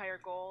whole entire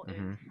goal is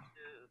to,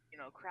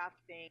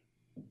 crafting,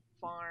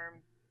 farm,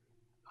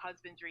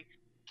 husbandry,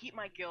 keep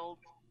my guild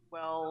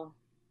well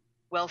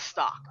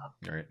stocked.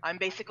 Right. I'm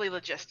basically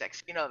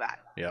logistics. You know that.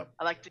 Yep.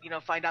 I like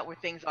to, find out where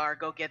things are,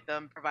 go get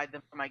them, provide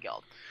them for my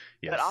guild.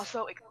 Yes. But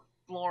also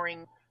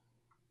exploring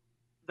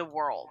the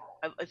world.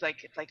 It's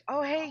like,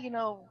 oh, hey,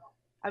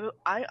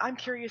 I'm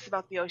curious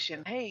about the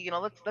ocean. Hey,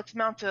 let's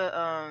mount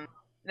an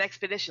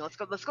expedition.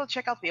 Let's go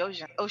check out the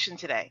ocean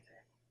today.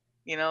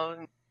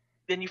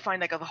 Then you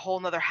find like a whole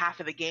nother half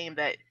of the game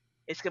that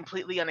is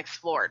completely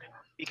unexplored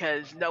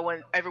because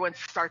everyone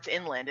starts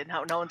inland and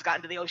no one's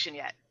gotten to the ocean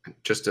yet.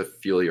 Just to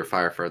fuel your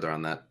fire further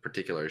on that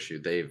particular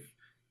issue, they've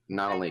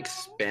not only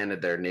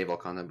expanded their naval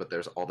content, but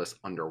there's all this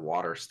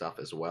underwater stuff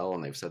as well.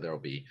 And they've said there will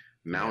be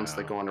mounts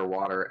that go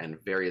underwater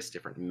and various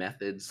different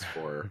methods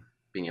for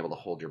being able to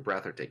hold your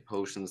breath or take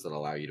potions that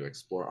allow you to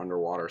explore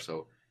underwater.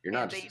 So you're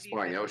not just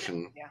exploring the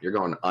ocean, you're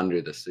going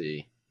under the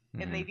sea.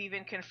 And they've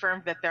even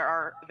confirmed that there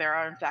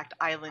are in fact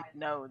island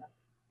nodes.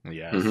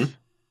 Yes.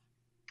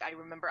 I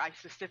remember I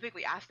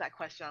specifically asked that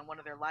question on one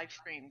of their live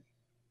streams,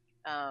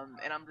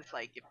 and I'm just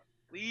like,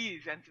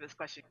 please answer this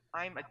question.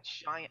 I'm a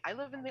giant. I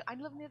live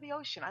near the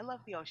ocean. I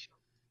love the ocean.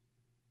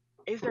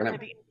 Is there going to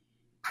be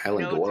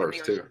island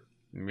dwarves too?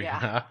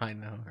 Yeah, I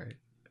know, right?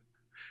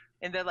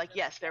 And they're like,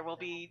 yes, there will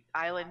be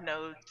island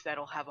nodes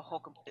that'll have a whole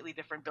completely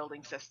different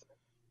building system.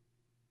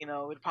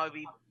 It'd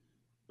probably be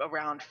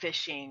around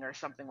fishing or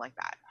something like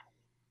that.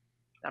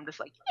 I'm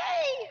just like,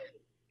 yay!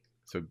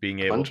 So being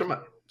able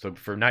so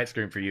for Night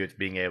Scream for you, it's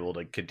being able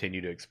to continue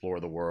to explore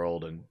the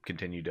world and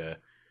continue to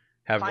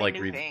have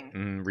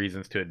find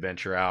reasons to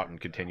adventure out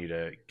and continue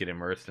to get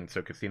immersed. And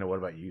so Casino, what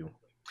about you?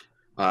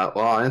 Well,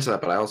 I'll answer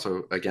that, but I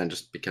also, again,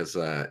 just because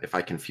if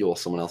I can fuel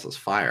someone else's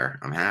fire,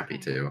 I'm happy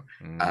to.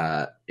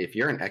 If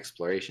you're an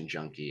exploration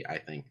junkie, I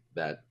think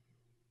that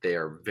they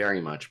are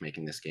very much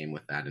making this game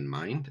with that in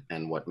mind.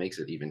 And what makes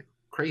it even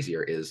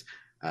crazier is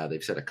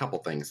they've said a couple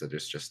things that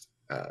is just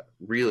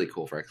really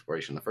cool for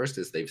exploration. The first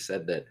is they've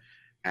said that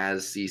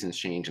as seasons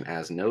change and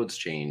as nodes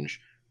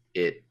change,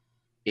 it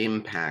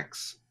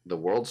impacts the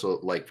world. So,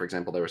 like for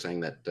example, they were saying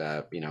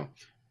that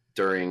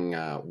during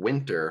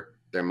winter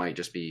there might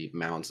just be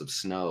mounds of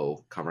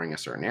snow covering a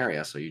certain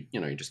area. So you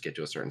just get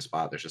to a certain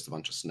spot, there's just a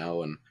bunch of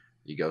snow, and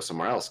you go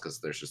somewhere else because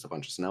there's just a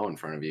bunch of snow in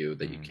front of you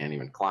that you can't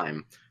even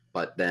climb.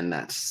 But then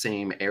that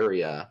same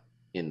area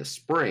in the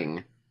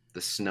spring,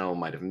 the snow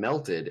might have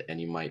melted, and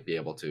you might be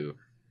able to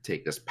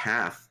take this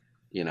path,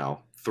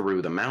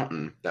 through the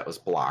mountain that was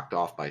blocked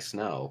off by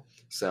snow.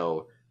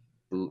 So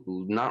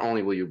not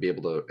only will you be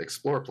able to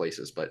explore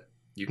places, but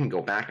you can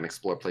go back and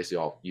explore places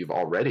you've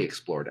already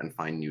explored and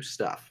find new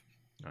stuff.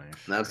 Nice.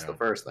 And that's the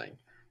first thing.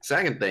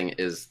 Second thing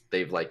is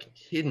they've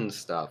hidden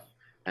stuff,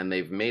 and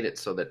they've made it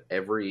so that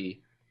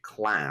every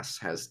class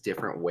has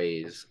different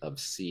ways of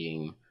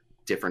seeing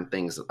different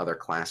things that other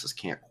classes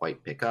can't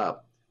quite pick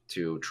up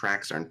to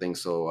track certain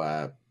things.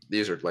 So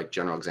these are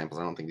general examples.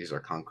 I don't think these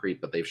are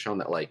concrete, but they've shown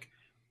that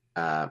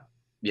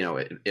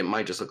it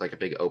might just look like a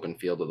big open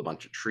field with a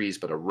bunch of trees,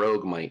 but a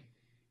rogue might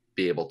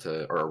be able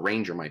to, or a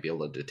ranger might be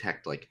able to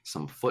detect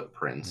some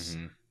footprints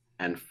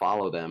and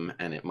follow them,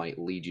 and it might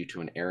lead you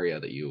to an area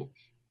that you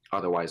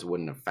otherwise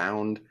wouldn't have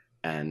found.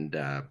 And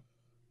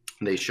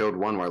they showed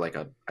one where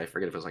I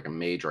forget if it was a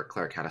mage or a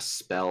cleric had a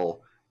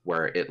spell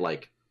where it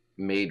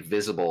made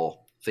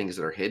visible things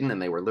that are hidden,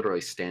 and they were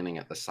literally standing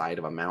at the side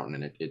of a mountain,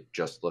 and it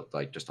just looked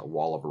like just a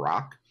wall of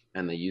rock,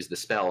 and they used the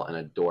spell and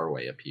a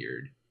doorway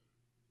appeared.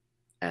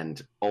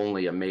 And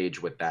only a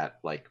mage with that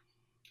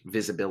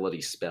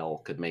visibility spell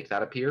could make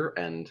that appear,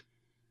 and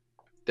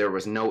there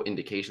was no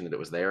indication that it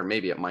was there.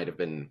 Maybe it might have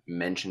been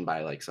mentioned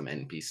by some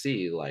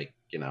NPC,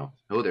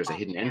 there's a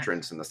hidden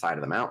entrance in the side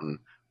of the mountain.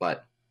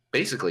 But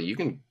basically, you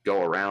can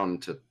go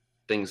around to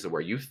things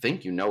where you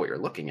think you know what you're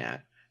looking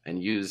at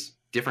and use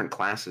different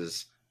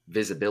classes'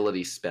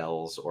 visibility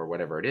spells or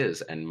whatever it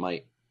is, and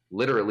might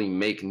literally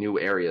make new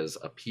areas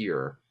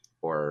appear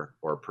or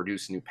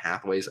produce new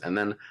pathways. And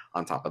then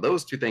on top of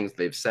those two things,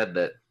 they've said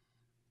that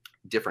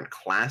different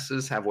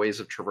classes have ways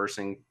of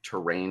traversing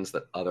terrains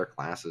that other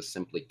classes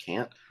simply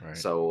can't. Right.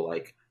 So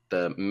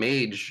the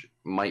mage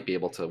might be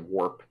able to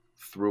warp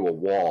through a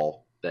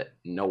wall that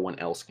no one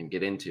else can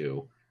get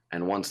into,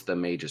 and once the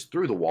mage is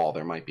through the wall,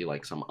 there might be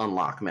some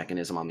unlock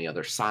mechanism on the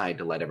other side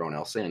to let everyone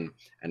else in.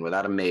 And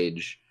without a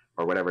mage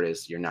or whatever it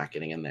is, you're not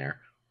getting in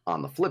there.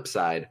 On the flip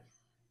side,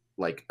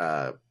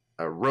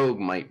 a rogue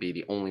might be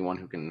the only one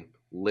who can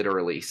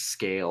literally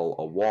scale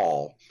a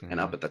wall, and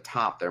up at the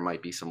top there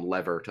might be some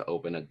lever to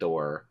open a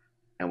door,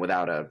 and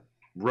without a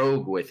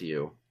rogue with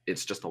you,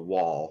 it's just a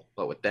wall.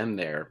 But with them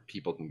there,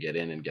 people can get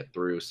in and get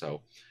through.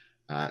 So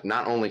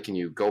not only can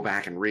you go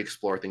back and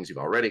re-explore things you've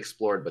already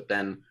explored, but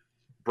then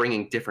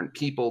bringing different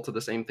people to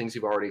the same things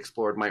you've already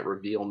explored might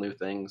reveal new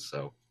things.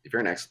 So if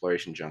you're an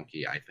exploration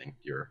junkie, I think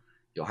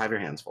you'll have your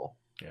hands full.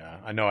 Yeah,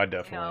 I know I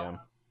definitely am.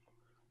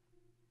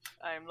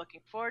 I'm looking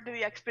forward to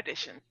the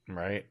expedition.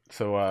 Right.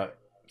 So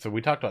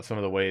we talked about some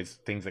of the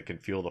things that can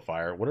fuel the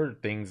fire. What are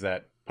things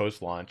that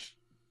post-launch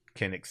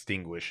can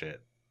extinguish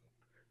it?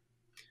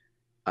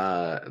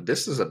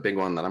 This is a big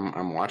one that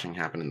I'm watching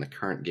happen in the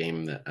current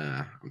game that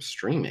I'm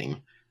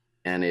streaming,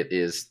 and it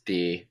is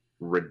the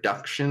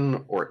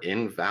reduction or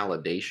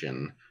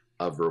invalidation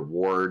of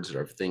rewards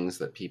or of things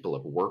that people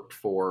have worked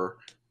for.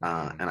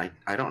 And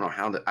I don't know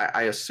how that.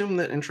 I assume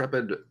that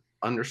Intrepid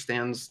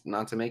understands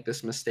not to make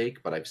this mistake,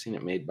 but I've seen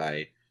it made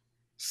by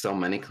so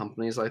many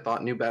companies I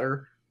thought knew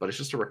better. But it's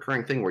just a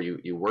recurring thing where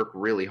you work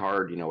really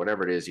hard,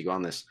 whatever it is, you go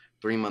on this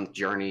 3-month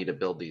journey to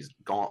build these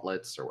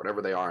gauntlets or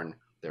whatever they are, and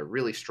they're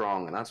really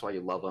strong, and that's why you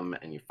love them,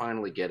 and you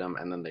finally get them,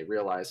 and then they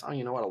realize, oh,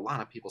 you know what, a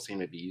lot of people seem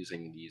to be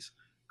using these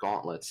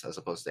gauntlets as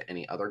opposed to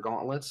any other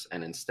gauntlets,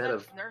 and Let's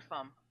nerf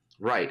them.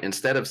 Right,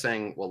 instead of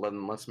saying, well,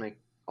 then let's make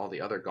all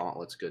the other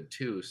gauntlets good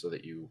too, so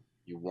that you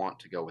want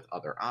to go with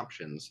other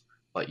options,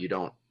 but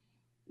you're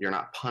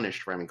not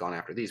punished for having gone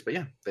after these. But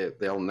yeah,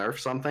 they'll nerf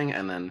something,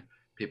 and then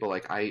people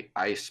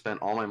I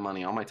spent all my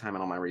money, all my time,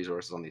 and all my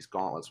resources on these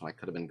gauntlets when I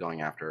could have been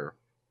going after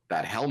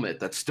that helmet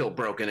that's still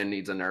broken and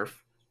needs a nerf.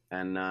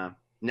 And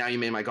now you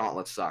made my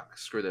gauntlet suck.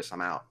 Screw this,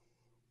 I'm out.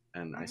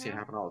 And I see it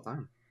happen all the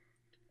time.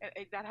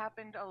 That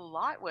happened a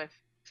lot with,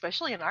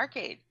 especially in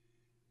arcade.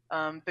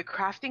 The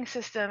crafting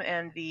system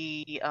and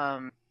the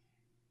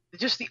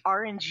just the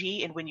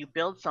RNG, and when you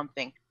build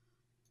something,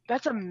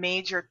 that's a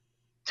major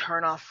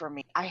turnoff for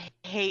me. I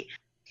hate.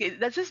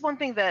 That's just one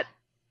thing that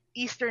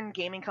Eastern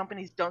gaming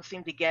companies don't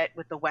seem to get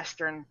with the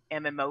Western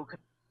MMO.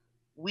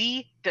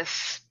 We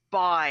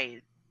despise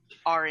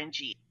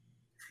RNG.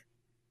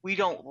 We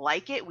don't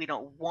like it. We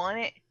don't want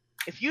it.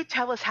 If you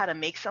tell us how to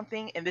make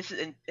something and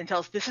tell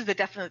us this is the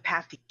definite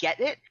path to get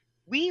it,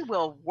 we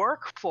will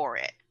work for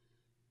it.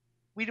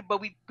 But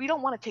we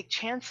don't want to take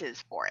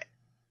chances for it.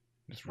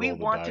 We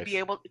want to be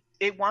able.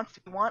 We want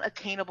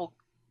attainable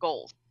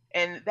goals,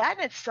 and that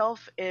in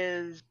itself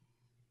is,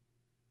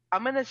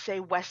 I'm going to say,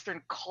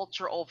 Western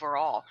culture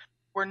overall.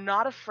 We're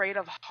not afraid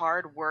of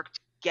hard work to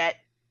get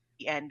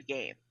the end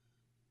game.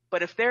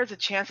 But if there's a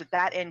chance at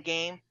that end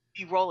game,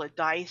 we roll a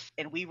dice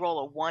and we roll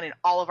a 1 and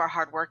all of our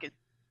hard work is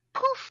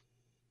poof,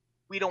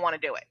 we don't want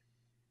to do it.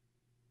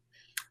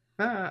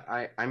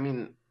 I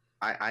mean,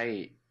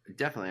 I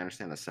definitely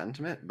understand the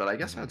sentiment, but I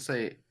guess I'd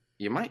say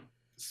you might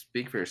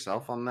speak for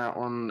yourself on that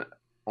one,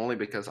 only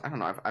because, I don't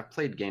know, I've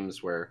played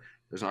games where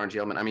there's an RNG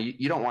element. I mean,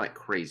 you don't want it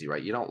crazy,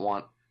 right? You don't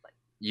want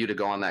you to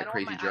go on that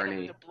crazy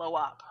journey. To blow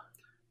up.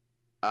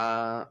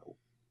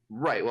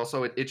 Right. Well,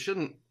 so it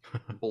shouldn't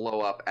blow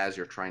up as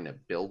you're trying to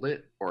build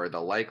it, or the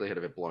likelihood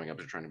of it blowing up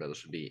as you're trying to build it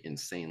should be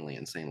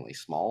insanely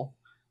small.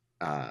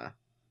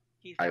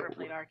 He's never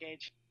played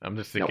ArcAge. I'm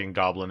just thinking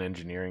Goblin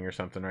Engineering or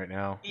something right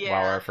now. Yeah.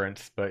 WoW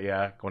reference, but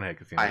yeah, go ahead,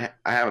 Casino.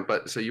 I haven't,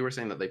 but so you were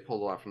saying that they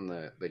pulled a lot from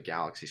the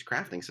Galaxy's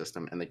crafting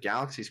system, and the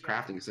Galaxy's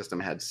crafting system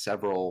had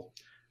several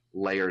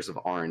layers of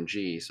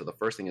RNG. So the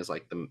first thing is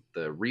like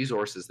the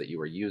resources that you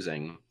were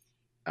using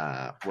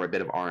were a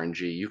bit of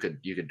RNG. You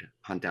could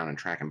hunt down and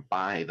track and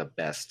buy the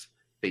best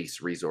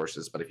base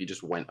resources, but if you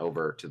just went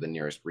over to the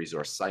nearest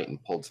resource site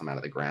and pulled some out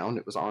of the ground,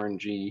 it was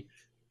RNG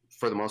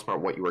for the most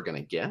part what you were going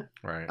to get.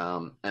 Right.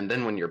 And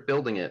then when you're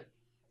building it,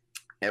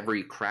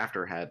 every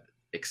crafter had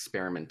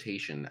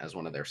experimentation as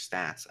one of their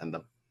stats, and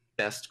the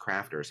best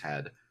crafters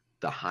had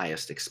the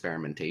highest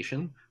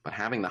experimentation. But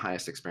having the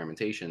highest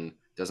experimentation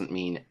doesn't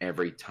mean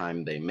every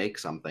time they make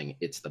something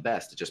it's the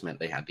best. It just meant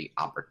they had the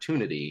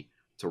opportunity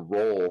to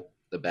roll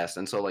the best.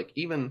 And so like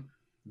even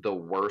the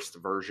worst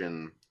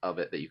version of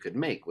it that you could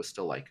make was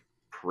still like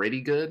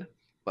pretty good,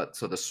 but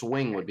so the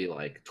swing would be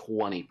like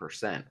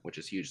 20%, which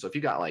is huge. So if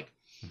you got like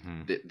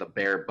the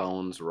bare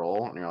bones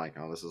roll and you're like,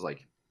 oh, this is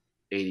like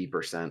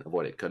 80% of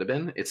what it could have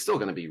been, it's still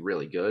going to be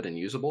really good and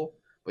usable,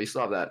 but you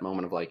still have that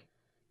moment of like,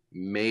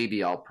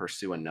 maybe I'll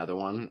pursue another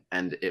one.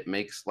 And it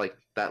makes like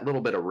that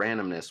little bit of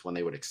randomness when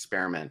they would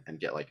experiment and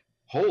get like,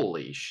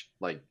 holy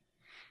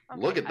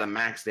look at the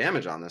max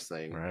damage on this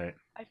thing. Right.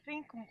 I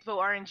think the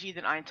RNG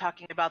that I'm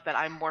talking about that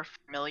I'm more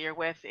familiar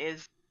with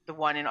is the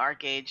one in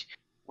ArcAge,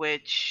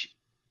 which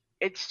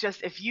it's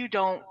just if you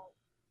don't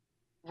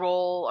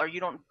roll or you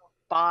don't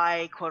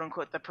buy quote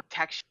unquote the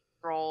protection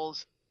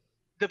rolls,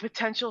 the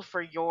potential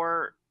for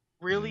your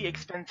really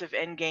expensive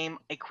end game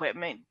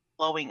equipment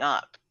blowing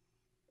up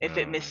if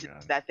it misses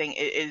that thing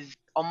is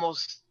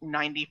almost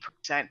 90%.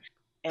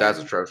 That's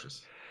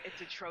atrocious. It's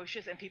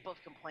atrocious, and people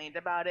have complained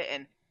about it.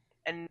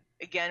 And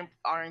again,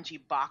 RNG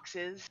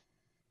boxes,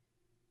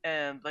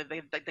 like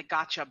the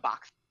gotcha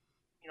box.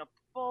 You know,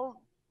 people,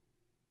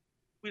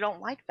 we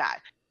don't like that.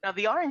 Now,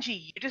 the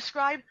RNG you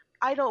described,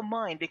 I don't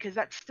mind because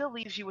that still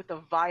leaves you with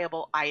a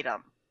viable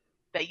item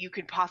that you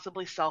could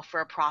possibly sell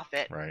for a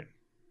profit. Right.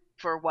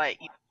 For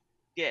what you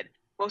did.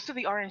 Most of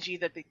the RNG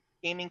that the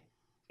gaming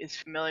is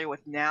familiar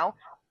with now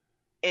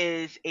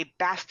is a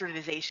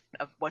bastardization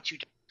of what you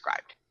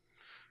described.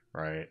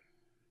 Right.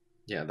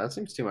 Yeah, that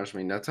seems too much. I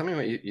mean, now tell me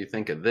what you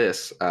think of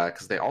this,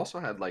 because they also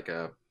had like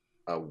a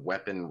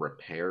weapon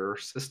repair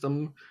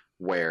system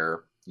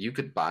where you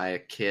could buy a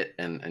kit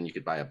and you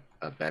could buy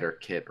a better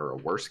kit or a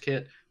worse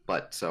kit.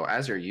 But so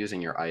as you're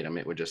using your item,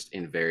 it would just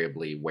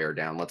invariably wear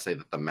down. Let's say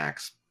that the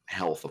max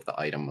health of the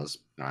item was,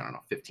 I don't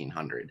know,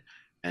 1500.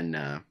 And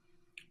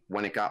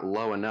when it got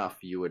low enough,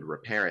 you would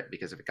repair it,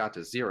 because if it got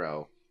to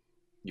 0,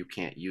 you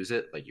can't use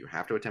it. Like you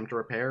have to attempt to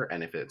repair.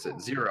 And if it's at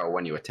 0,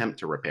 when you attempt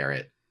to repair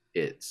it,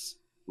 it's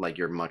like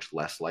you're much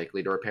less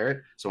likely to repair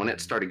it. So when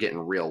it started getting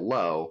real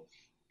low,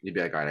 you'd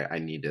be like, all right, I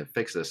need to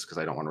fix this because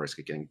I don't want to risk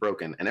it getting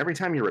broken. And every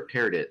time you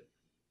repaired it,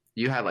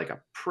 you had like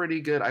a pretty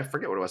good, I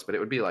forget what it was, but it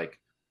would be like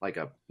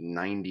a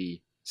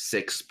 96%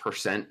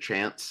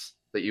 chance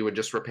that you would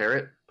just repair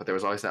it. But there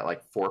was always that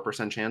like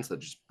 4% chance that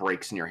just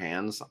breaks in your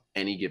hands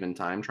any given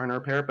time trying to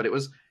repair it. But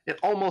it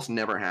almost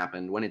never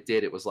happened. When it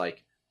did, it was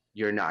like,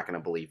 you're not going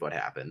to believe what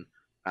happened.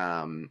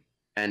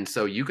 And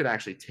so you could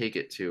actually take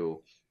it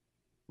to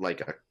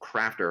like a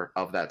crafter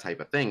of that type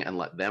of thing and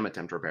let them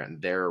attempt to repair it,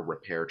 and their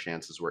repair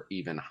chances were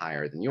even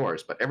higher than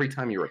yours. But every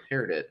time you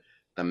repaired it,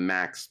 the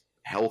max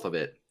health of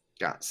it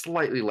got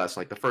slightly less.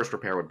 Like the first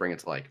repair would bring it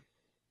to like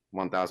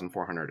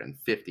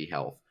 1,450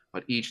 health,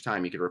 but each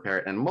time you could repair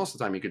it, and most of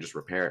the time you could just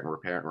repair it and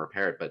repair it and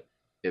repair it. But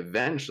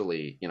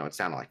eventually, it's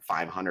down to like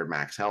 500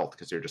 max health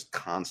because you're just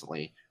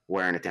constantly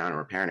wearing it down and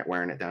repairing it,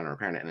 wearing it down and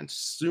repairing it. And then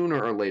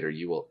sooner or later,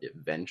 you will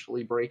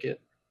eventually break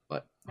it.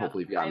 But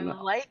hopefully you've got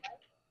enough.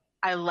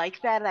 I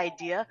like that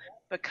idea,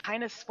 but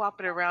kind of swap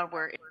it around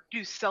where if you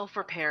do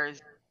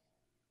self-repairs,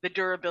 the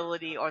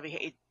durability or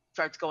it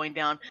starts going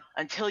down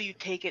until you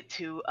take it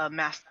to a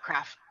master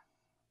craft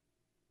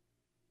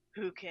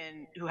who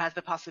has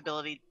the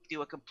possibility to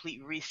do a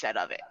complete reset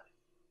of it.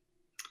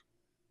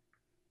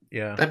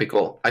 Yeah. That'd be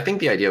cool. I think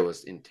the idea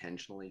was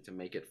intentionally to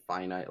make it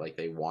finite, like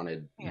they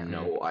wanted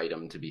no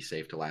item to be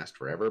safe to last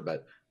forever.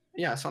 But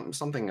yeah,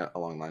 something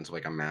along the lines of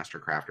like a master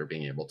crafter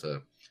being able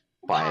to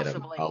buy it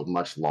a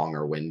much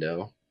longer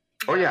window.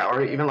 Oh yeah,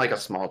 or even like a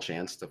small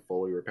chance to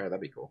fully repair.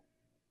 That'd be cool.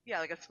 Yeah,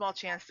 like a small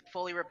chance to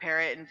fully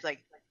repair it, and it's like,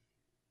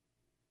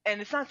 and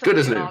it's not good something,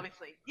 as new.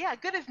 obviously. Yeah,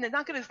 good as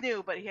not good as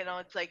new, but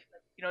it's like,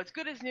 it's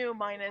good as new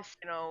minus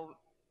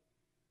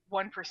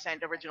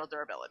 1% original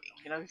durability.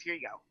 Here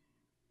you go.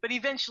 But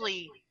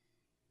eventually,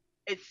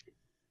 it's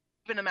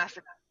been a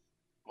master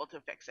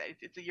to fix it.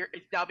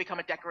 It's now become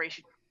a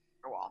decoration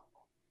wall.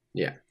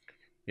 Yeah.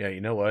 Yeah,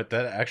 you know what?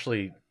 That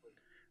actually,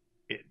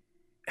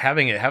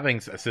 having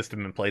a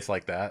system in place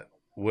like that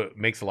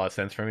makes a lot of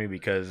sense for me,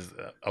 because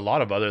a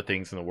lot of other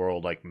things in the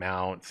world, like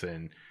mounts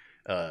and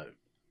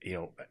you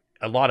know,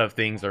 a lot of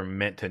things are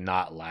meant to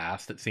not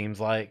last. It seems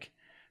like,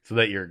 so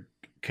that you're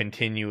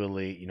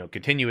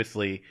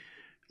continuously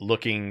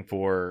looking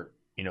for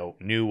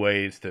new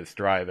ways to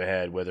strive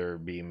ahead, whether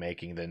it be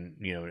making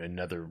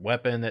another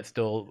weapon that's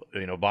still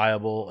a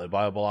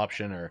viable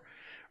option, or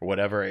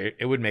whatever.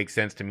 It would make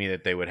sense to me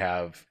that they would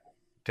have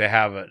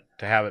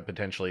it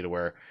potentially to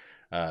where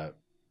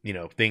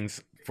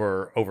things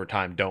for over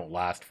time don't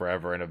last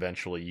forever, and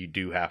eventually you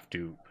do have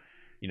to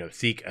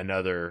seek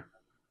another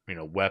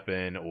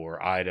weapon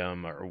or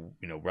item or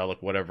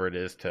relic, whatever it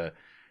is, to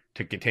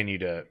continue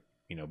to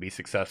be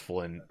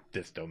successful in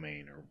this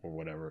domain, or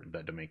whatever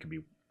that domain could be.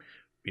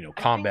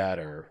 Combat,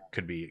 or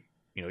could be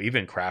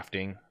even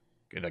crafting,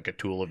 like a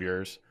tool of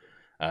yours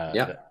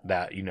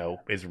that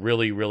is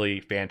really, really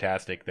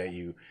fantastic, that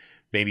you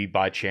maybe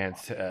by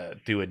chance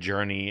do a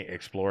journey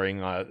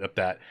exploring up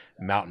that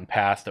mountain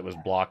pass that was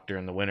blocked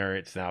during the winter.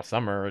 It's now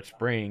summer, it's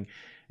spring,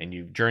 and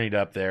you've journeyed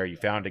up there, you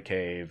found a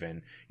cave,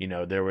 and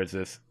there was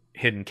this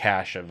hidden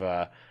cache of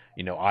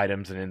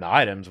items, and in the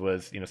items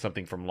was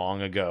something from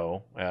long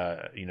ago,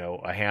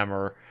 a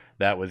hammer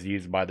that was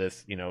used by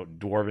this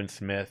dwarven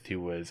smith who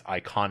was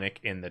iconic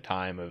in the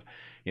time of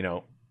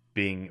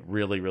being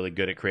really, really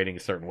good at creating a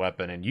certain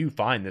weapon. And you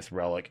find this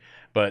relic,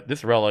 but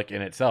this relic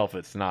in itself,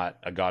 it's not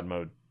a god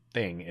mode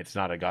thing, it's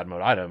not a god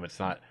mode item, it's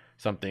not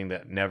something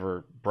that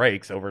never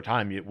breaks. Over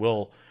time it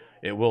will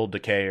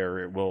decay,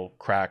 or it will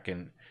crack.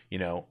 And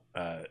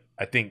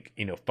I think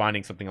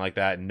finding something like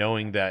that, and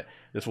knowing that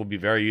this will be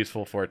very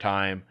useful for a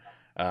time,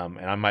 and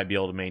I might be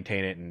able to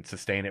maintain it and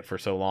sustain it for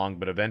so long,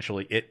 but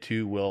eventually it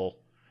too will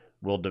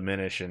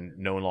diminish and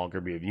no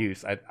longer be of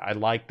use. I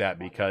like that,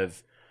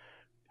 because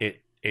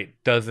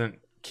it doesn't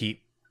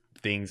keep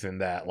things in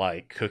that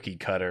like cookie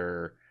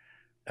cutter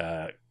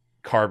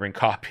carbon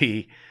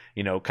copy,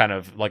 kind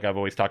of like I've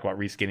always talked about,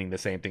 reskinning the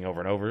same thing over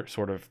and over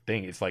sort of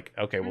thing. It's like,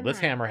 okay, well, this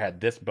hammer had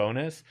this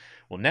bonus.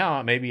 Well,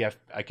 now maybe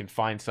I can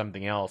find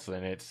something else,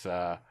 and it's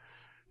oh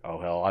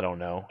hell, I don't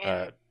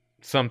know.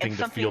 Something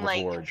to feel the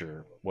forge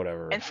or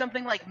whatever. And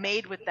something like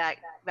made with that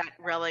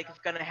relic is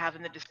going to have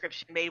in the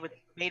description,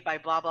 made by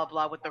blah blah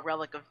blah with the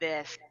relic of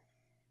this.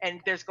 And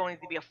there's going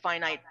to be a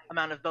finite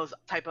amount of those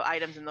type of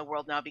items in the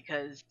world now,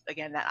 because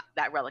again,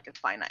 that relic is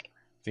finite.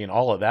 See, and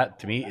all of that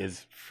to me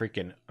is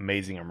freaking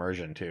amazing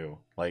immersion too.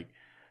 Like,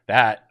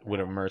 that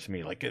would immerse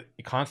me, like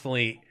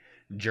constantly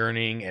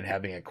journeying and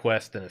having a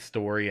quest and a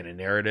story and a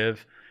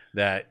narrative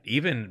that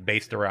even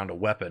based around a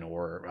weapon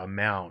or a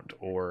mount,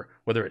 or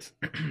whether it's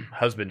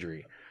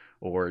husbandry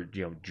or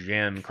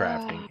gem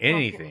crafting,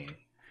 anything.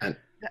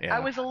 I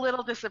was a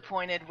little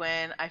disappointed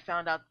when I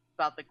found out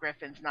about the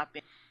griffins not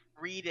being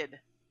breeded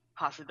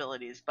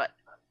possibilities, but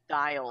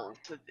dials,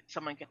 so that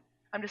someone can.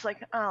 I'm just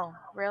like, oh,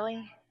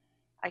 really?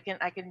 I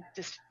can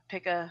just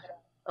pick a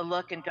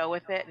look and go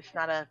with it. It's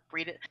not a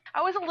breed it.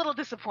 I was a little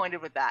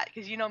disappointed with that,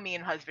 because me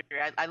in husbandry,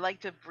 I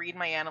like to breed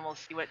my animals,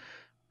 see what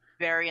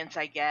variants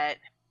I get.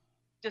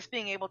 Just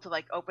being able to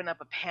like open up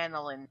a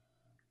panel and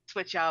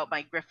switch out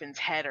my griffin's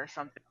head or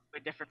something to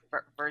a different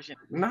version.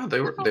 No, they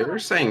were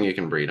saying you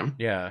can breed them.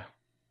 Yeah.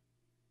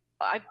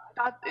 I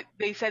thought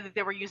they said that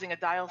they were using a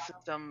dial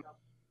system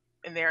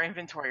in their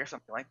inventory or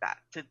something like that.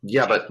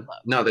 Yeah, but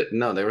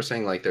no, they were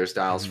saying like there's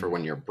dials for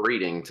when you're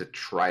breeding to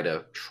try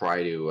to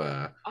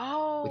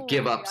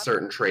give up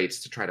certain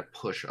traits to try to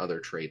push other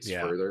traits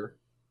further.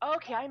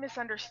 Okay, I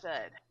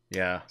misunderstood.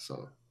 Yeah.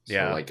 So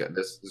like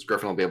this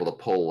griffin will be able to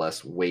pull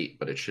less weight,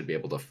 but it should be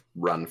able to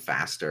run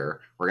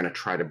faster. We're gonna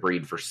try to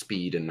breed for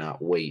speed and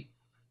not weight,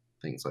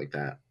 things like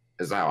that.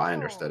 Is how I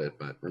understood it,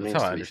 but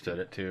that's how I understood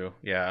it too.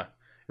 Yeah,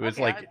 it was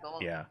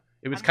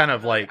it was kind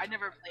of like, I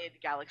never played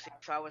Galaxy,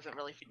 so I wasn't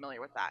really familiar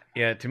with that.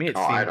 Yeah, to me it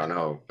seemed... I don't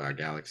know about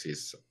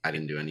Galaxies. I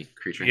didn't do any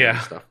creature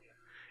stuff.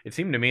 It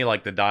seemed to me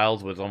like the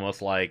dials was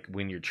almost like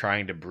when you're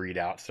trying to breed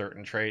out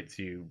certain traits,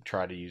 you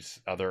try to use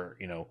other,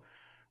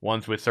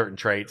 ones with certain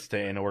traits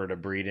in order to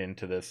breed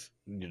into this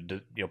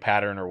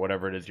pattern or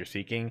whatever it is you're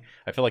seeking.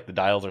 I feel like the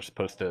dials are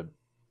supposed to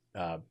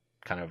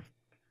kind of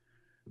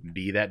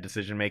be that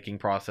decision making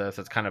process.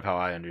 That's kind of how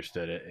I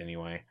understood it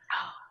anyway.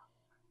 Oh,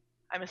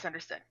 I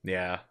misunderstood.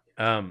 Yeah.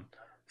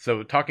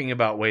 So talking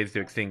about ways to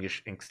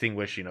extinguish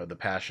the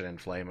passion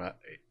and flame,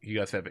 you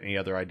guys have any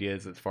other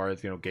ideas as far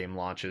as game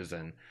launches,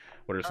 and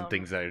what are some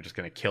things that are just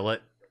going to kill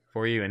it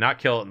for you, and not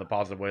kill it in the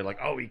positive way, like,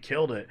 oh, he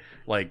killed it,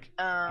 like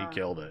he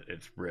killed it,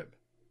 it's rip.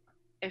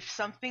 If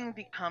something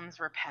becomes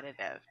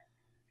repetitive,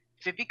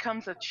 if it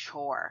becomes a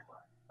chore,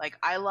 Like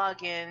I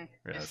log in,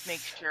 just make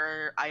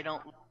sure I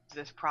don't lose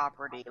this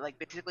property. Like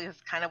basically,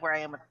 that's kind of where I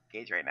am with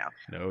Gage right now.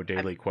 No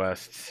daily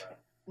quests.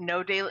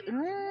 No daily.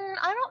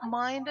 I don't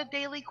mind a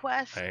daily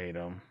quest. I hate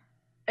them.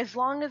 As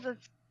long as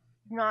it's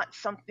not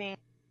something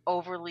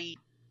overly,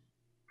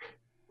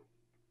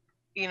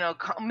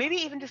 maybe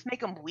even just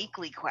make them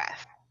weekly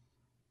quests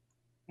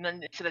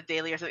instead of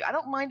daily or something. I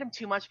don't mind them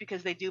too much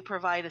because they do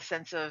provide a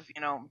sense of,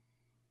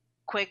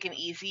 quick and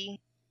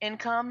easy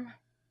income.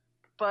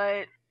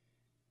 But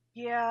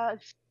yeah,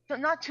 it's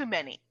not too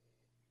many.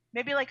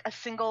 Maybe like a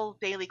single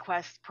daily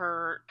quest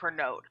per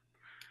node.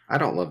 I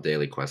don't love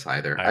daily quests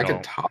either. I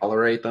could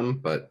tolerate them,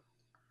 but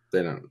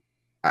they don't.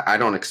 I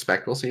don't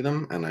expect we'll see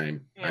them, and I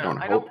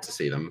don't hope to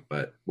see them,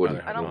 but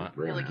I don't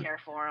really care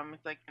for them.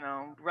 It's like,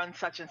 run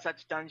such and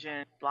such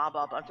dungeon, blah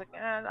blah blah. It's like,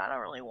 I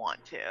don't really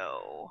want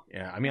to.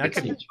 Yeah, I mean, I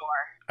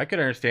could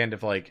understand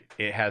if like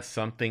it has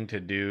something to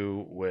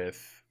do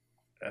with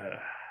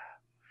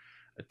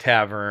a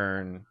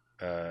tavern,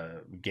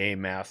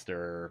 game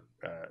master,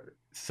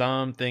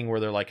 something where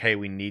they're like, hey,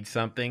 we need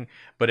something,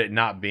 but it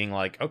not being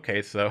like,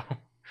 okay, so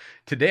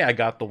today I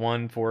got the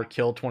one for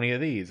kill 20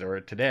 of these,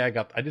 or today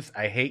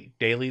I hate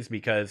dailies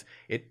because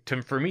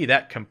for me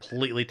that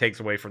completely takes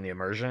away from the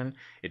immersion.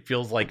 It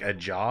feels like a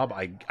job.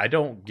 I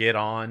don't get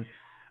on.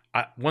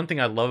 One thing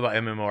I love about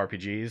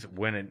MMORPGs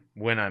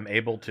when I'm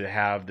able to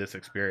have this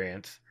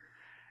experience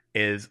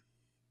is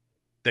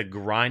the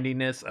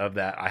grindiness of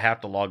that. I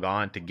have to log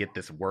on to get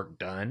this work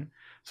done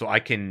so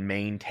I can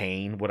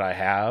maintain what I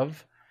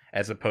have,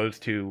 as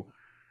opposed to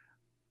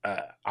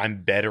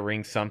I'm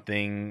bettering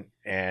something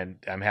and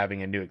I'm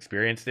having a new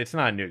experience. It's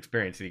not a new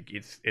experience.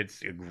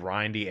 It's a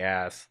grindy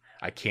ass.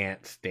 I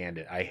can't stand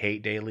it. I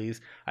hate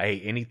dailies. I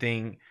hate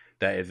anything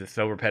that is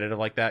so repetitive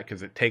like that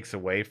because it takes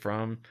away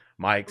from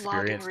my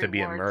experience to be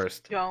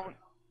immersed.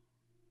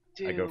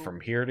 I go from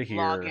here to here.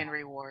 Login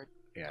reward.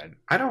 Yeah,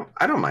 I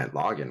don't mind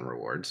login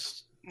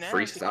rewards.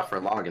 Free stuff for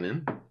logging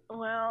in.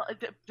 Well,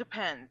 it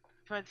depends.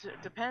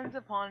 It depends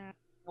upon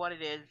what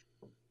it is,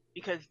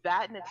 because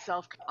that in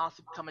itself can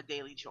also become a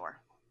daily chore.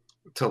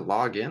 To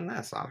log in,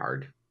 that's not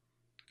hard.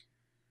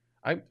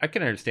 I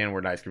can understand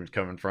where Nice Cream's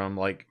coming from.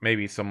 Like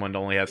maybe someone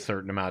only has a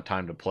certain amount of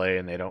time to play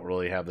and they don't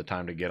really have the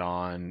time to get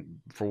on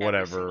for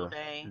whatever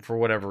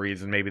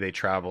reason. Maybe they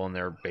travel and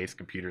their base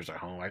computers at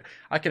home.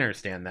 I can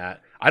understand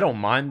that. I don't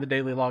mind the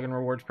daily login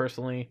rewards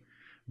personally,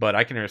 but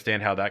I can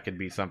understand how that could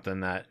be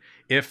something that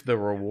if the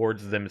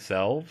rewards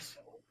themselves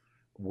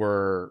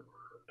were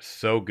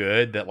so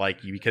good that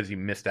like because you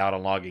missed out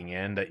on logging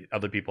in that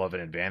other people have an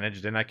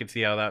advantage, then I could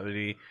see how that would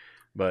be.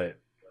 But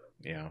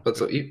but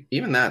so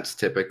even that's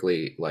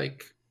typically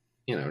like,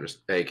 just,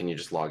 hey, can you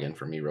just log in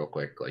for me real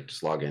quick? Like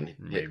just log in,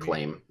 hit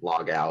claim,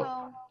 log out.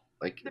 Well,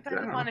 like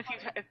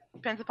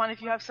depends upon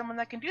if you have someone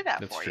that can do that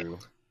for you.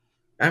 That's true.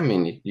 I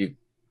mean, you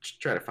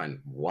just try to find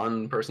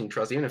one person you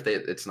trust, even if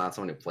it's not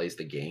someone who plays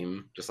the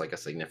game, just like a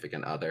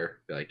significant other.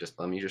 Be like, just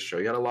let me just show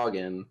you how to log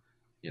in.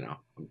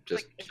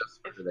 Just if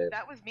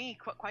that was me,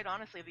 quite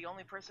honestly, the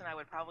only person I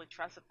would probably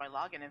trust with my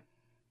login.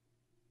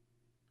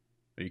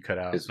 You cut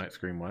out. Night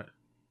Scream. What?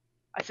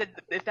 I said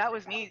if that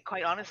was me,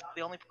 quite honestly,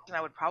 the only person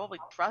I would probably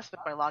trust with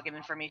my login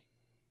information.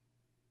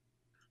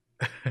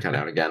 Cut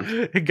out again.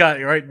 It got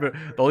you right. But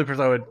the only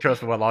person I would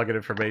trust with my login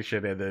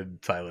information, and then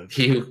silence.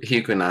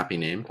 He could not be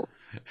named.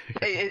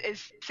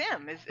 It's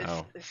Sam.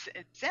 It's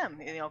Sam.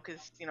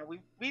 Because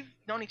we've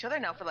known each other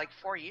now for like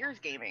 4 years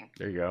gaming.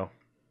 There you go.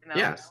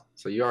 Yes.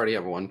 So you already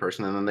have one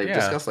person, and then they've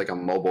discussed like a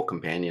mobile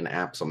companion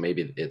app. So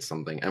maybe it's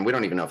something, and we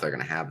don't even know if they're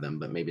going to have them,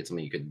 but maybe it's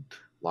something you could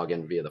log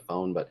in via the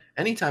phone. But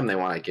anytime they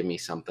want to give me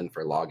something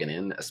for logging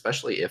in,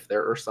 especially if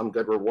there are some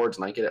good rewards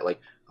and I get it like,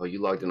 oh,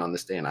 you logged in on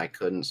this day and I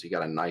couldn't, so you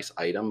got a nice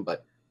item.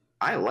 But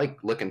I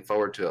like looking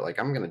forward to it. Like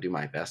I'm going to do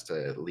my best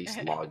to at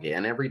least log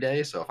in every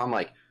day. So if I'm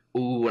like,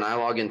 ooh, when I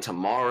log in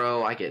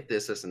tomorrow, I get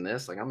this, this, and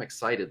this, like I'm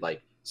excited.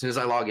 Like as soon as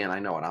I log in, I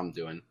know what I'm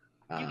doing.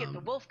 You get the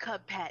wolf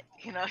cub pet,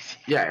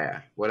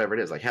 Yeah, whatever it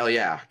is. Like hell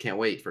yeah, can't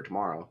wait for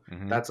tomorrow.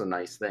 Mm-hmm. That's a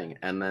nice thing.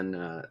 And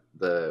then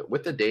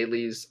with the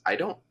dailies, I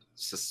don't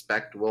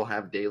suspect we'll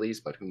have dailies,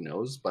 but who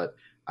knows? But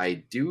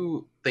I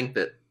do think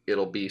that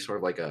it'll be sort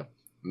of like a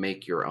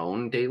make your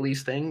own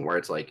dailies thing, where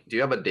it's like, do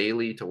you have a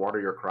daily to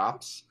water your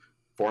crops?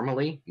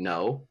 Formally,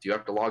 no. Do you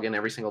have to log in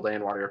every single day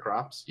and water your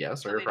crops?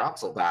 Yes, or your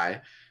crops will die.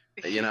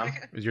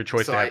 It's your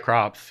choice to have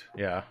crops.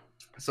 Yeah.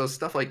 So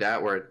stuff like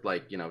that, where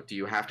like, do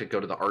you have to go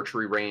to the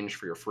archery range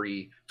for your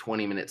free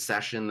 20-minute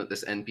session that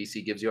this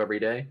NPC gives you every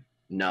day?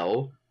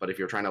 No. But if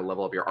you're trying to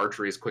level up your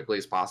archery as quickly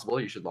as possible,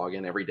 you should log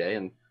in every day,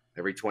 and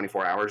every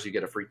 24 hours you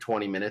get a free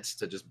 20 minutes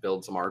to just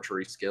build some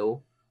archery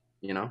skill.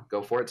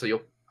 Go for it.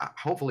 So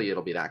hopefully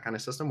it'll be that kind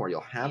of system where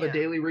you'll have a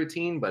daily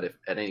routine, but if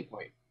at any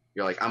point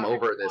you're like, I'm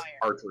over this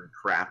archery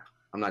crap,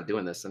 I'm not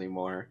doing this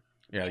anymore.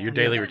 Yeah, your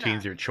daily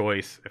routine's your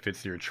choice. If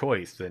it's your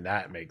choice, then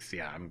that makes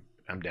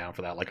I'm down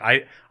for that. Like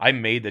I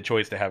made the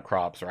choice to have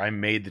crops, or I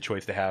made the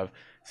choice to have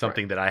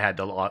something that I had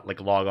to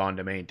log on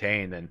to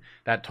maintain, then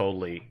that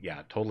totally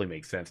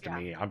makes sense to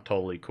me. I'm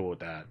totally cool with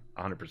that,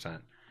 100%.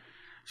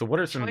 So what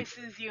are some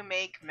choices you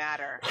make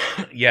matter?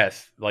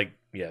 yes, like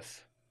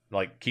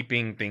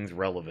keeping things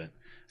relevant.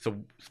 So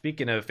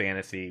speaking of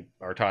fantasy,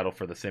 our title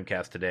for the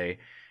Simcast today,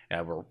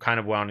 we're kind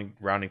of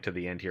rounding to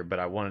the end here, but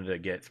I wanted to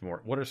get some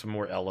more. What are some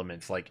more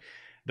elements? Like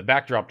the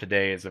backdrop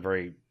today is a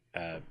very,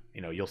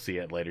 you'll see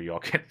it later. You all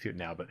can't see it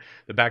now, but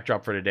the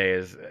backdrop for today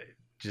is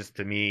just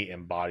to me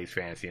embodies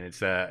fantasy, and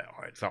it's an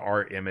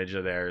art image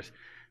of theirs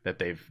that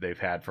they've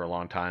had for a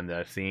long time that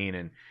I've seen,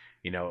 and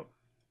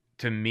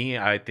to me,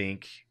 I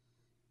think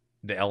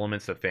the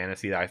elements of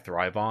fantasy that I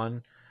thrive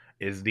on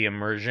is the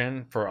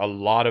immersion for a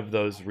lot of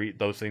those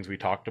things we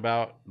talked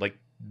about, like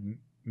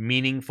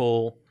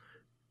meaningful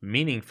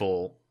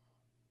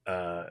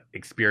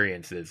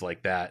experiences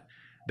like that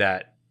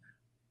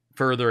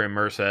further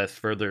immerse us,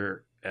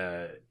 further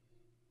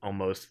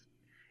almost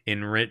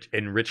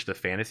enrich the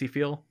fantasy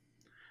feel.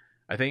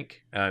 I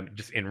think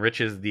just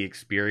enriches the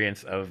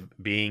experience of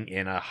being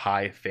in a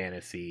high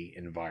fantasy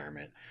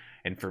environment.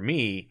 And for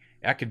me,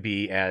 that could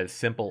be as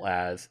simple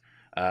as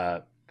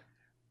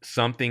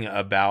something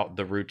about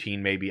the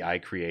routine maybe I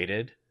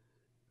created,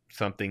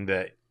 something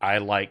that I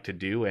like to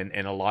do, and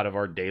a lot of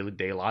our day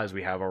lives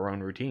we have our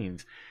own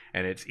routines,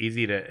 and it's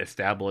easy to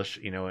establish,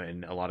 in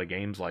a lot of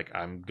games, like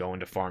I'm going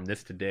to farm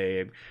this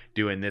today, I'm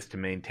doing this to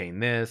maintain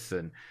this,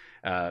 and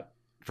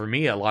for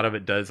me, a lot of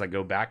it does. I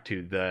go back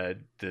to the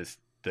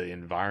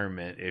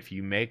environment. If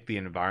you make the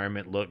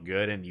environment look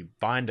good and you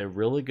find a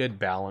really good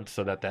balance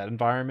so that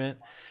environment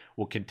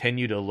will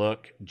continue to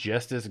look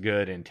just as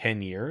good in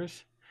 10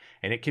 years,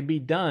 and it can be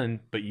done,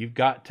 but you've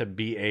got to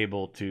be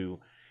able to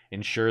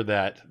ensure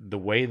that the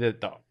way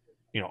that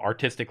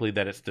artistically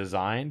that it's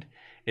designed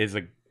is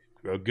a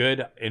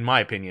good, in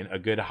my opinion, a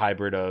good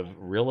hybrid of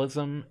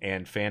realism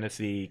and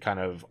fantasy kind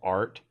of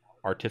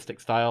artistic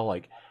style.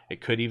 Like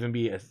it could even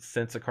be a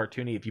sense of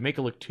cartoony. If you make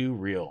it look too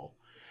real,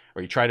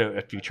 or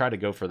if you try to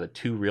go for the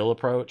too real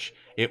approach,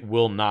 it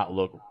will not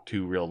look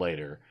too real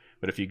later.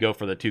 But if you go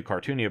for the too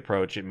cartoony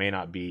approach, it may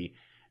not be,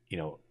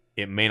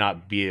 it may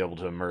not be able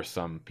to immerse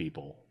some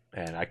people.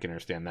 And I can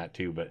understand that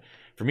too. But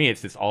for me,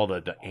 it's just all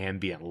the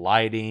ambient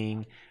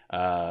lighting.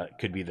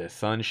 Could be the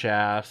sun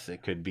shafts.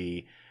 It could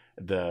be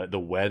the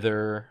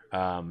weather,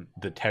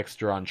 the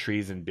texture on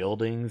trees and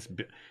buildings.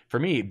 For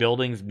me,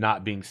 buildings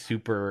not being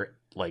super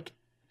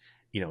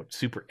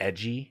super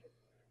edgy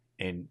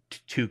and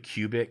too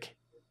cubic,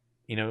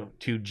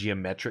 too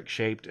geometric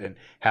shaped, and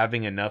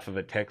having enough of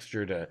a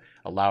texture to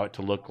allow it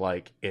to look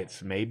like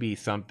it's maybe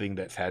something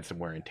that's had some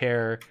wear and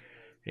tear.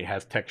 It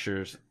has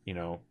textures,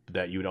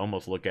 that you would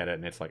almost look at it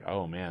and it's like,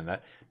 oh man,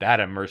 that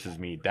immerses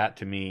me. That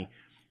to me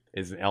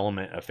is an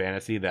element of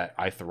fantasy that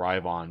I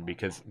thrive on,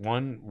 because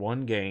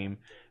one game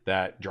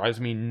that drives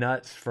me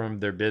nuts from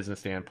their business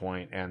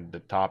standpoint and the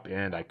top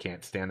end, I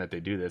can't stand that they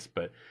do this,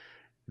 but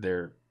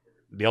the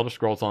Elder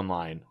Scrolls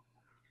Online.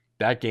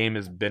 That game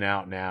has been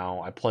out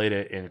now. I played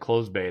it in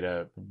closed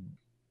beta,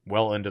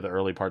 well into the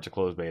early parts of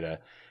closed beta.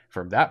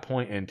 From that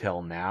point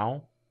until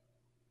now,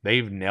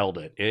 they've nailed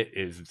it. It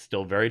is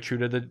still very true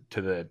to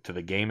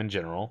the game in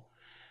general.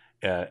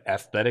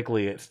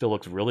 Aesthetically, it still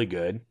looks really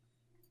good.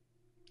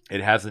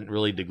 It hasn't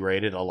really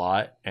degraded a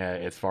lot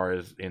as far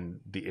as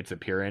in its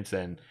appearance,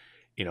 and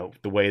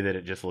the way that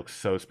it just looks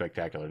so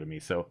spectacular to me.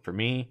 So for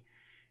me,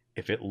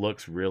 if it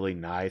looks really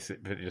nice,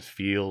 if it just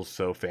feels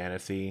so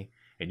fantasy,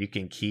 and you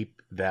can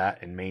keep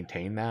that and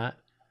maintain that,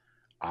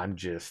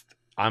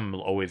 I'm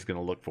always going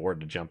to look forward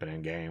to jumping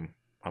in game.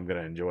 I'm going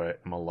to enjoy it.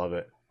 I'm going to love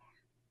it.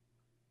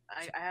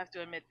 I have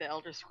to admit, the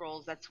Elder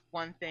Scrolls, that's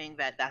one thing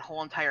that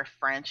whole entire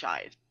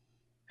franchise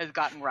has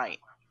gotten right.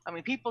 I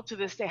mean, people to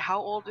this day,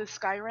 how old is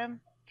Skyrim?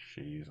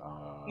 Jeez.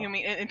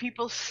 And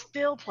people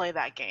still play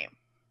that game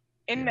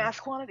in mass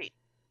quantity.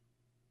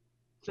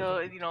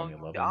 So,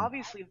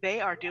 obviously they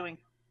are doing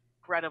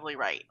incredibly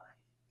right.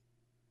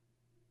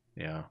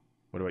 Yeah.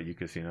 What about you,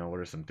 Casino? What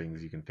are some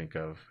things you can think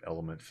of,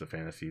 elements of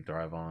fantasy you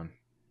thrive on?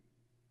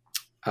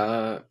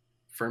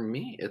 For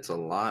me, it's a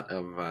lot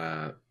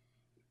of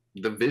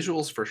the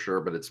visuals for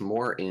sure, but it's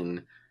more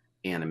in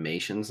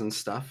animations and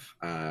stuff.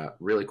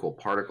 Really cool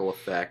particle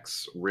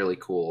effects, really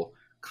cool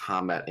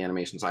combat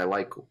animations. I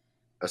like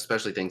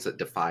especially things that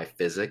defy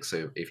physics.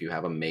 So if you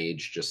have a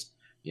mage just,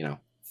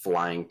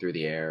 flying through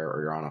the air,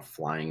 or you're on a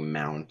flying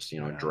mount,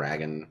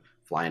 dragon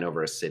flying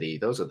over a city,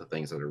 those are the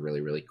things that are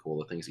really, really cool.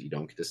 The things that you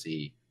don't get to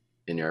see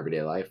in your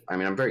everyday life. I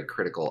mean, I'm very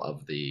critical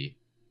of the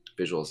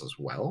visuals as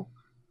well.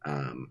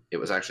 It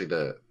was actually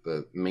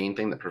the main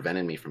thing that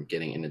prevented me from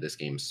getting into this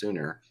game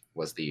sooner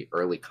was the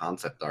early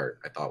concept art.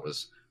 I thought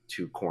was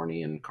too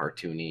corny and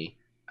cartoony,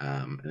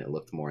 and it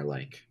looked more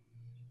like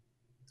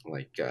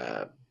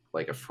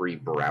a free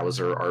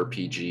browser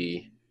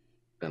RPG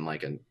than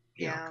like a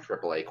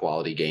AAA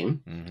quality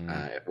game. Mm-hmm.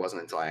 It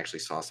wasn't until I actually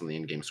saw some of the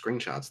in-game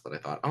screenshots that I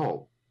thought,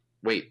 oh,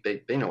 wait,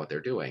 they know what they're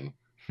doing.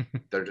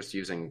 They're just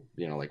using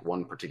like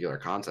one particular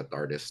concept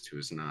artist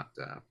who's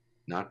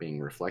not being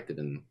reflected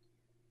in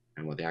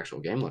what the actual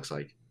game looks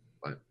like.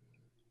 But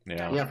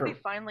they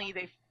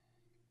finally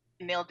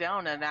nailed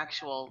down an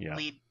actual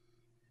lead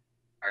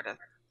artist.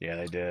 Yeah,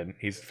 they did.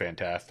 He's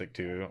fantastic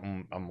too.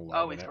 I'm Oh,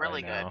 loving he's it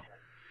really right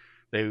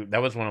good. now.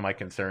 That was one of my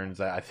concerns.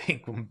 I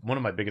think one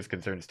of my biggest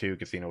concerns too,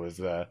 Casino, was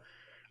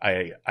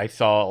I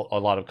saw a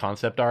lot of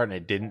concept art and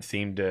it didn't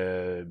seem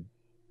to,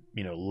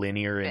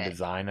 linear in Fit.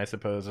 design, I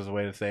suppose is a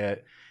way to say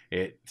it.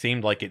 It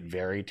seemed like it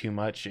varied too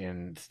much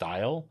in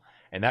style,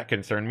 and that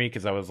concerned me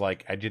because I was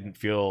like, I didn't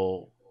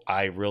feel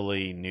I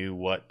really knew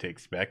what to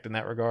expect in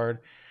that regard.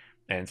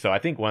 And so I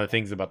think one of the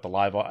things about the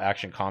live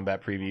action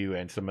combat preview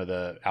and some of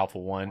the Alpha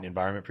 1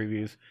 environment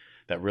previews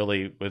that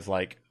really was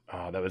like,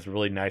 that was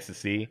really nice to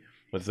see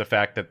was the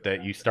fact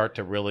that you start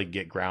to really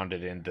get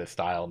grounded in the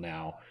style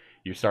now.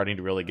 You're starting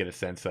to really get a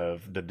sense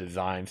of the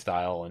design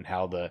style and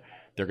how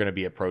they're going to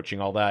be approaching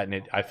all that.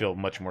 And I feel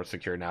much more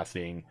secure now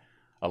seeing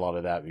a lot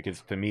of that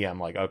because to me, I'm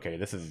like, okay,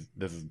 this is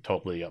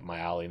totally up my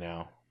alley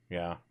now.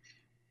 Yeah.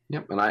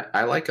 Yep, and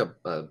I like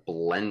a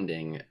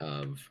blending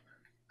of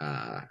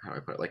how do I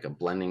put it? Like a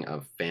blending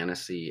of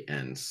fantasy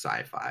and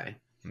sci-fi.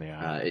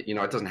 Yeah. It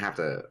doesn't have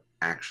to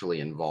actually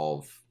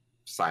involve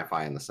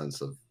sci-fi in the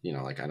sense of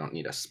like I don't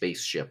need a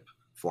spaceship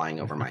flying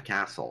over my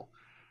castle,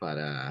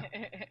 but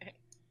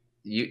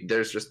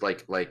there's just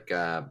like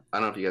I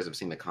don't know if you guys have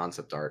seen the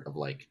concept art of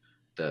like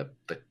the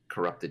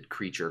corrupted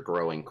creature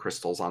growing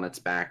crystals on its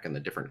back, and the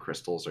different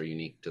crystals are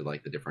unique to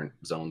like the different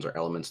zones or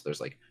elements.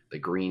 There's like the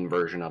green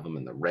version of them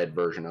and the red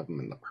version of them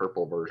and the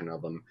purple version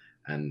of them,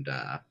 and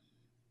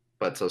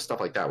but so stuff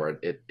like that where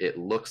it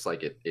looks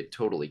like it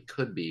totally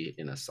could be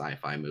in a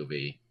sci-fi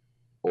movie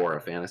or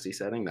a fantasy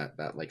setting.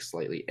 That like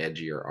slightly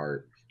edgier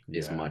art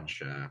is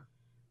Yeah.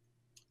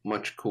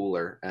 much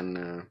cooler,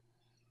 and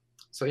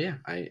so yeah,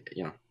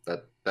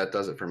 that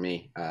does it for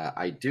me.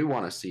 I do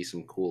want to see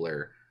some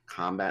cooler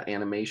combat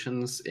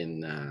animations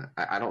in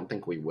I don't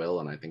think we will,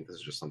 and I think this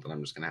is just something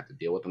I'm just gonna have to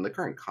deal with. And the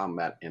current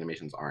combat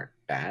animations aren't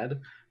bad,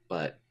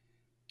 but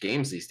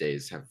games these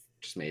days have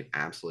just made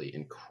absolutely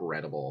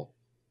incredible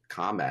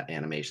combat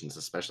animations,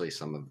 especially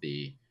some of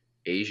the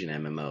Asian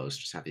MMOs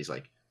just have these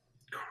like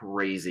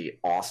crazy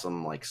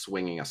awesome like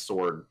swinging a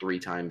sword 3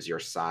 times your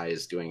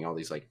size, doing all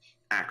these like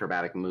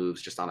acrobatic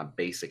moves just on a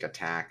basic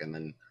attack, and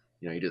then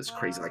you do this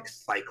crazy like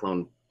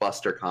cyclone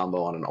buster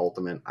combo on an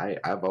ultimate.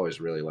 I've always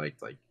really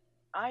liked like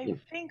I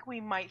think we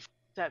might.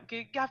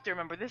 You have to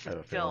remember, this is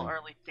still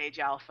early stage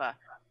alpha.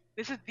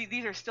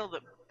 These are still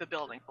the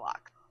building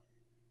blocks.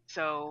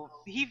 So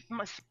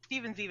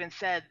Stevens even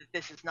said that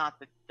this is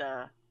not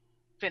the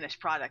finished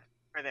product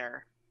for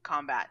their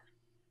combat.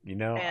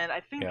 And I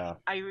think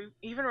I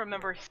even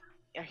remember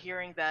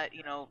hearing that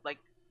like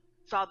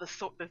saw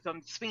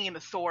them swinging the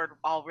sword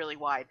all really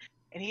wide,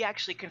 and he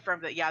actually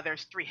confirmed that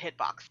there's 3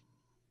 hitbox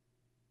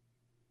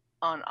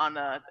on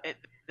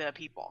the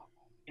people.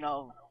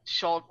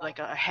 Shoulder, like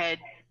a head,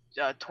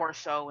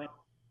 torso, and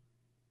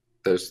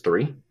there's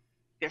 3.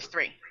 There's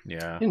 3.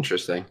 Yeah.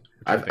 Interesting.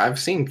 I've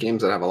seen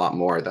games that have a lot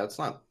more. That's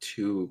not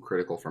too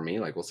critical for me.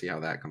 Like we'll see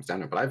how that comes down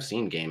to. But I've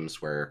seen games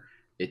where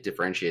it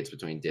differentiates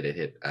between did it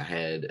hit a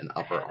head, an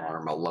upper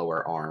arm, a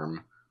lower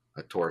arm,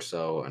 a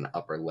torso, an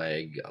upper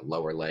leg, a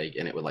lower leg,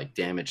 and it would like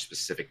damage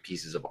specific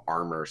pieces of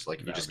armor. So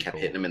like if you just kept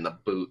hitting them in the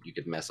boot, you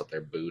could mess up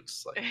their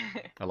boots. Like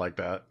I like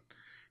that.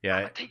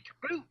 Yeah. Take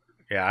your boot.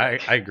 Yeah,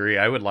 I agree.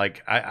 I would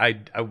like I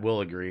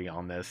will agree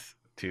on this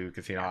too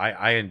because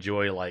I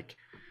enjoy like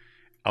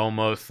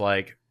almost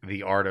like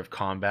the art of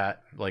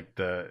combat, like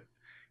the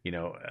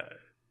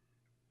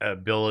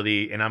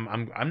ability, and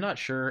I'm not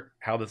sure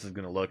how this is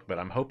going to look, but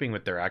I'm hoping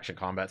with their action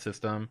combat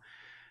system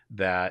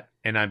that,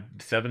 and I'm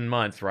 7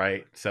 months,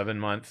 right? 7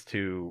 months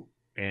to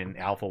in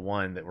Alpha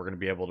 1 that we're going to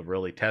be able to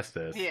really test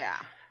this. Yeah.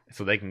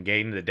 So they can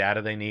gain the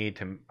data they need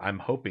to, I'm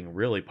hoping,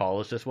 really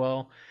polish this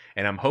well.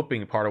 And I'm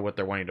hoping part of what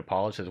they're wanting to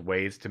polish is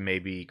ways to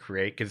maybe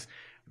create, because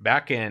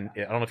back in,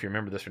 I don't know if you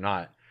remember this or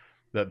not,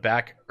 but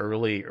back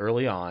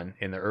early on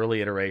in the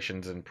early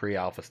iterations and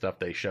pre-alpha stuff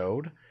they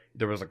showed,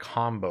 there was a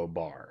combo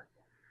bar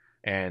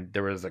and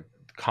there was a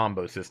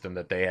combo system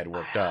that they had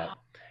worked up.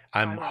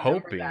 I'm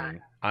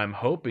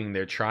hoping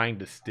they're trying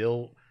to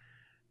still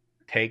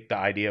take the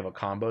idea of a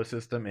combo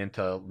system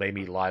into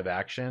maybe live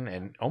action,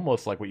 and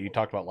almost like what you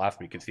talked about last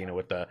week, Casino,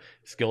 with the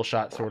skill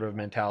shot sort of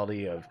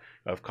mentality of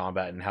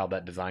combat and how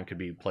that design could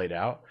be played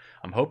out.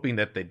 I'm hoping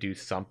that they do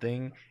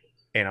something,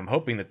 and I'm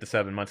hoping that the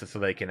 7 months is so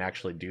they can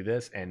actually do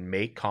this and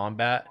make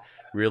combat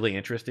really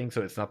interesting,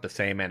 so it's not the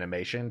same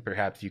animation.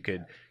 Perhaps you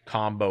could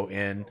combo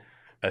in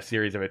a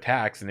series of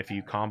attacks, and if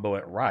you combo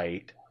it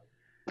right,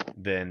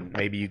 then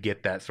maybe you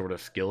get that sort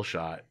of skill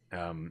shot.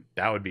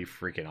 That would be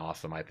freaking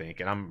awesome, I think,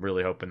 and I'm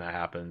really hoping that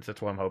happens.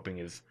 That's what I'm hoping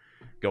is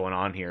going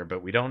on here,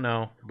 but we don't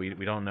know. We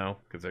don't know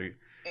because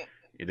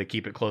they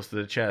keep it close to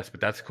the chest,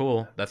 but that's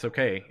cool. That's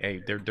okay.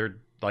 Hey, they're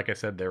like I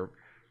said, they're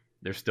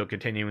still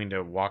continuing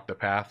to walk the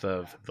path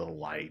of the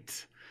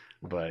light,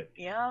 but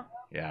yeah,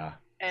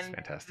 and it's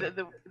fantastic.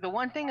 The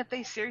one thing that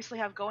they seriously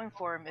have going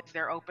for them is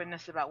their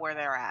openness about where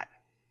they're at.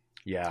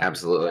 Yeah,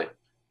 absolutely.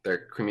 Their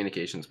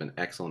communication's been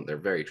excellent. They're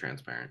very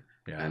transparent.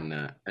 Yeah.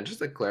 And just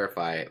to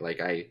clarify,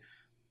 like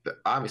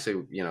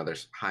obviously,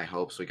 there's high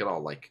hopes. We could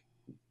all like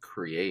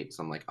create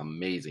some like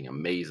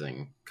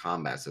amazing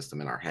combat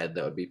system in our head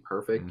that would be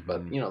perfect. Mm-hmm.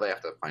 But they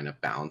have to find a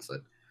balance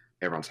that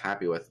everyone's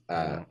happy with.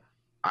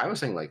 I was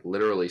saying like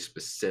literally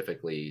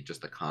specifically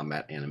just the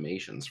combat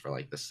animations for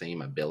like the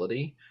same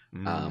ability.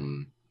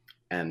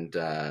 And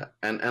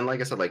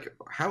like I said, like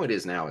how it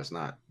is now is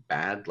not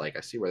bad. Like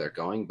I see where they're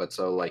going, but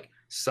so like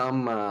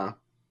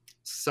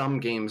some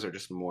games are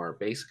just more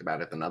basic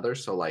about it than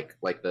others. So like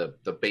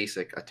the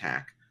basic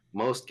attack,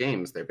 most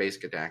games, their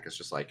basic attack is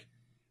just like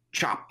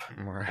chop,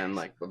 right. And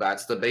like, well,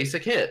 that's the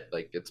basic hit.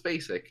 Like it's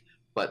basic.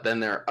 But then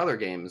there are other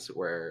games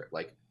where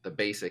like the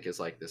basic is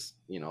like this,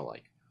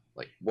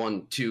 like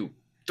 1, 2,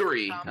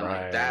 3. And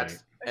like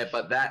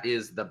but that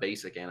is the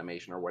basic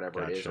animation or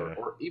whatever it is,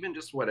 or even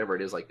just whatever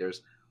it is. Like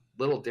there's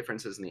little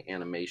differences in the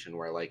animation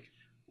where like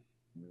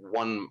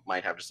one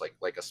might have just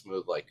like a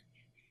smooth like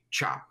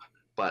chop,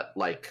 but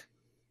like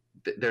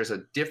there's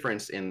a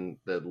difference in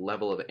the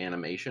level of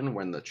animation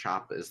when the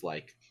chop is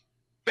like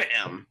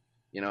bam,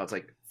 it's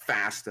like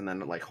fast and then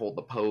like hold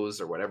the pose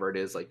or whatever it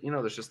is. Like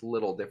there's just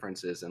little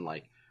differences in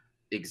like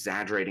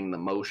exaggerating the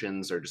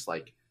motions, or just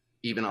like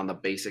even on the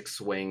basic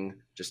swing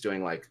just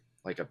doing like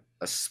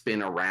a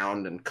spin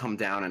around and come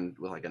down and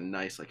with like a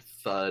nice like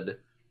thud.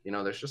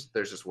 There's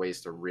just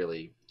ways to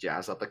really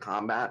jazz up the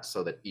combat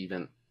so that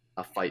even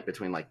a fight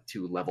between like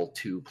 2 level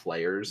 2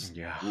 players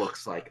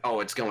looks like, oh,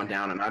 it's going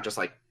down, and not just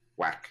like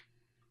whack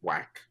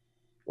whack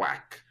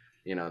whack.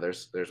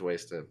 There's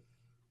ways to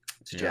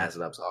jazz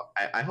it up. So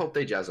I hope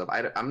they jazz up.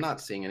 I'm not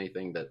seeing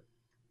anything that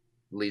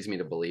leads me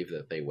to believe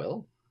that they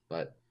will,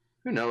 but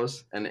who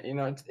knows? And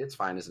it's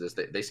fine as it is.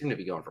 They seem to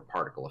be going for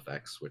particle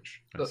effects,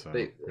 which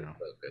good.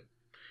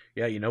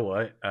 Yeah, you know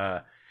what?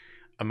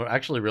 I'm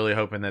actually really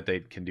hoping that they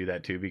can do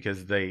that too,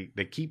 because they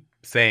keep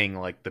saying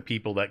like the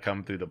people that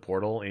come through the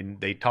portal, and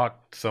they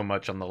talked so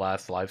much on the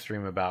last live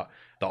stream about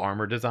the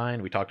armor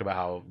design. We talked about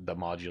how the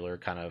modular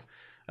kind of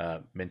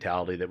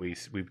mentality that we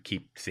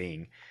keep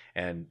seeing,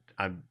 and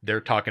they're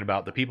talking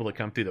about the people that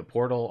come through the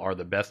portal are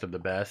the best of the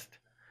best.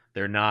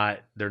 They're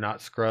not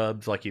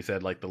scrubs, like you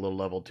said, like the little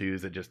level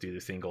 2s that just do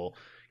the single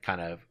kind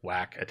of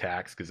whack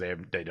attacks because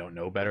they don't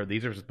know better.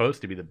 These are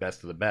supposed to be the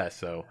best of the best.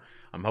 So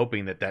I'm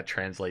hoping that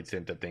translates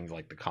into things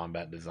like the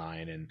combat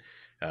design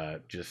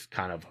and just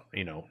kind of,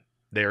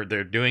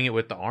 they're doing it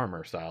with the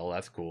armor style.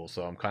 That's cool.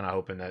 So I'm kind of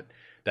hoping that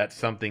that's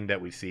something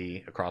that we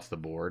see across the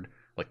board.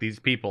 Like these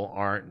people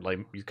aren't like,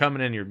 you're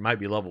coming in, you might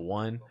be level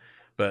 1,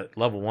 but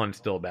level 1 is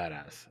still a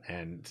badass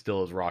and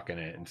still is rocking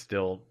it and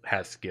still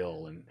has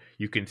skill, and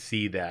you can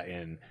see that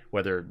in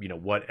whether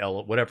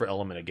whatever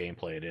element of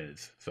gameplay it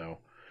is. So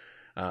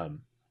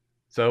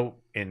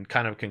in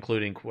kind of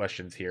concluding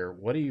questions here,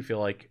 what do you feel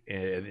like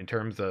in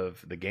terms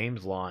of the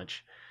game's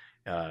launch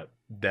that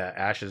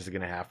Ashes is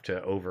going to have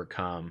to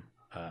overcome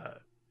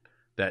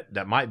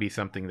that might be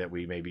something that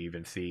we maybe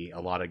even see a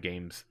lot of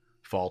games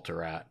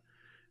falter at?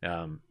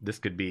 This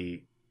could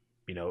be,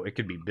 it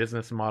could be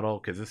business model,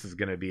 because this is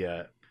going to be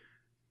a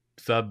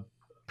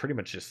pretty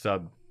much just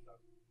sub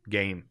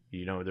game.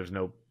 There's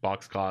no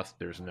box cost.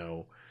 There's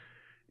no,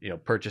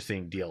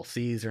 purchasing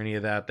DLCs or any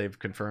of that. They've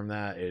confirmed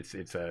that it's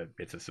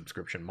a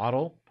subscription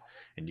model,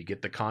 and you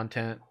get the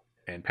content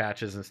and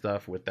patches and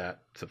stuff with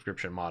that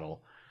subscription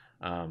model.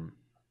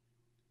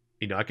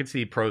 I could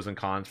see pros and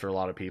cons for a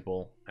lot of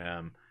people.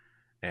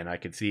 And I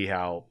could see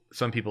how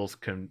some people's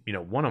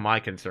one of my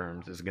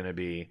concerns is going to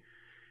be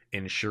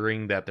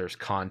ensuring that there's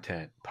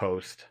content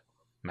post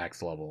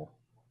max level,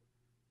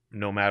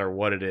 no matter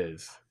what it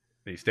is.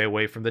 You stay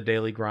away from the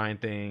daily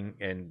grind thing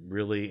and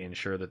really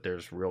ensure that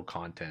there's real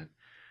content.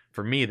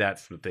 For me,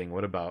 that's the thing.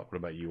 What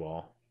about you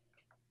all?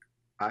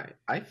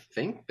 I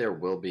think there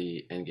will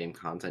be in-game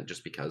content,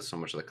 just because so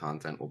much of the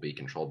content will be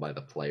controlled by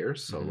the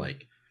players. So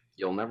like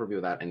you'll never be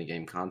without any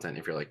game content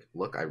if you're like,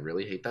 look, I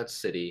really hate that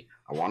city.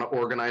 I want to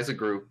organize a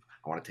group.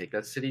 I want to take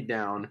that city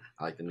down.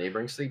 I like the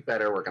neighboring city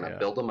better. We're going to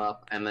build them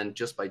up. And then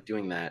just by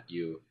doing that,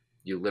 you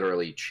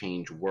literally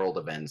change world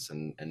events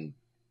and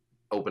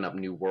open up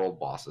new world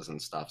bosses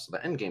and stuff. So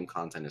the end game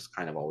content is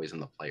kind of always in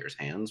the player's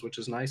hands, which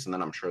is nice. And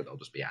then I'm sure they'll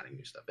just be adding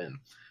new stuff in.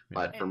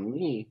 But for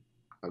me,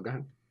 go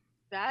ahead.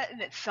 That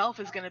in itself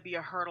is going to be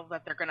a hurdle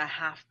that they're going to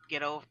have to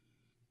get over,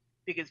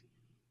 because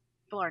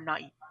people are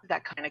not using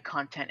that kind of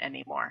content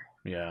anymore.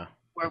 Yeah.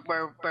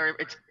 Where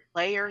it's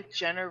player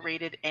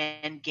generated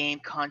end game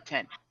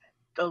content.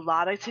 A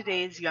lot of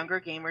today's younger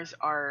gamers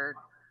are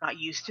not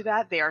used to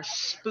that. They are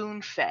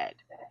spoon fed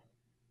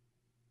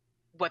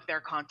what their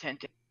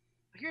content is.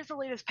 Here's the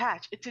latest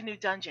patch. It's a new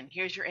dungeon.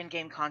 Here's your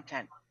in-game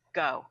content.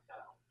 Go.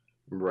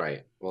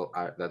 Right. Well,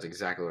 that's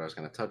exactly what I was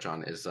going to touch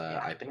on.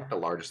 I think the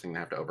largest thing they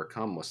have to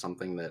overcome was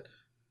something that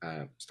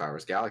Star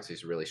Wars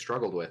Galaxies really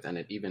struggled with, and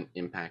it even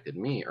impacted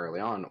me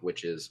early on,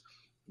 which is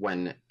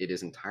when it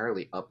is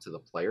entirely up to the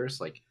players.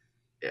 Like,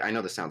 I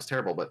know this sounds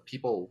terrible, but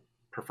people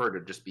prefer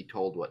to just be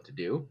told what to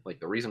do. Like,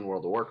 the reason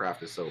World of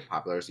Warcraft is so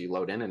popular is you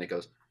load in and it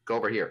goes, go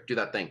over here, do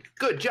that thing,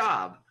 good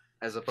job,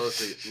 as opposed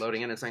to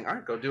loading in and saying, all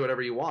right, go do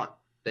whatever you want.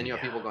 Then you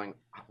have people going,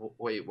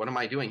 wait, what am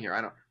I doing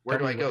here? Where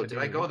do I go? Did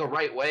I go the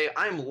right way?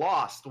 I'm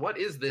lost. What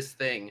is this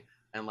thing?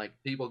 and like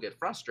people get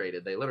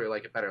frustrated. They literally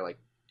like it better. Like,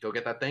 go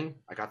get that thing.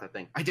 I got that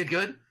thing. I did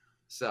good.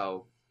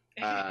 So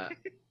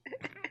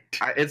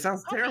it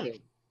sounds terrible.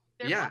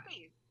 They're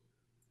puppies.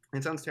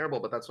 It sounds terrible,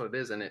 but that's what it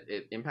is, and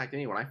it impacted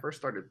me when I first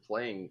started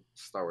playing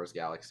Star Wars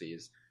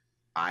Galaxies.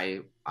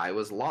 I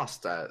was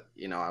lost. I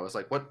was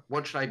like,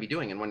 what should I be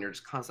doing? And when you're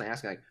just constantly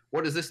asking, like,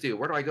 what does this do?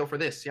 Where do I go for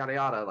this? Yada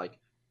yada. Like,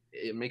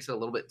 it makes it a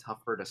little bit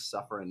tougher to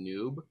suffer a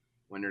noob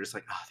when you're just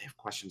like, oh, they have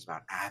questions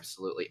about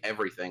absolutely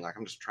everything. Like,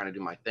 I'm just trying to do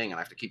my thing, and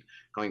I have to keep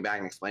going back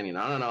and explaining.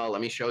 No.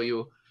 Let me show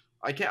you.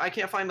 I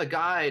can't find the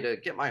guy to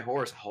get my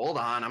horse. Hold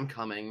on, I'm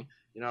coming.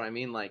 You know what I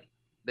mean? Like,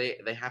 they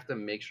have to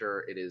make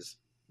sure it is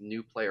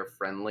new player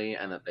friendly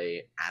and that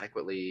they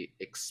adequately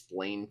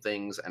explain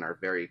things and are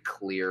very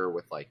clear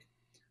with like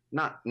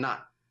not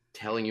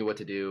telling you what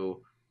to do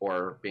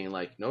or being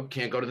like, nope,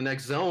 can't go to the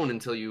next zone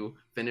until you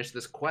finish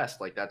this quest.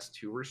 Like, that's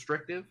too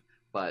restrictive.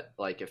 But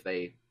like, if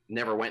they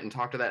never went and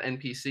talked to that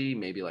NPC,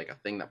 maybe like a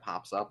thing that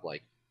pops up,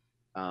 like,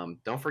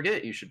 don't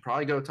forget, you should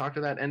probably go talk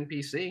to that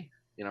NPC.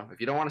 You know, if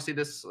you don't want to see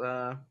this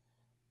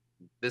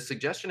this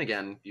suggestion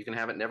again, you can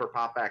have it never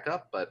pop back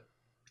up. But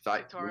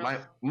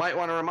might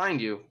want to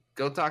remind you,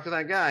 go talk to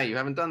that guy. You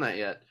haven't done that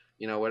yet.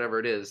 You know, whatever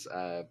it is.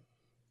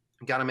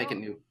 Got to make it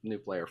new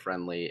player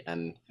friendly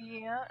and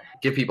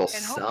give people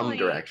some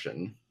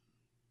direction.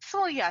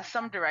 So yeah,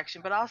 some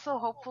direction, but also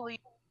hopefully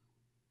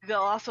they'll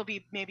also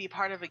be maybe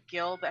part of a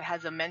guild that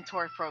has a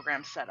mentor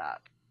program set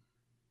up.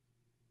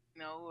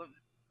 You know,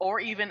 or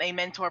even a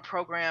mentor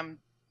program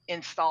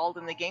installed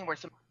in the game where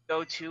someone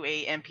go to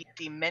a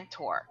NPC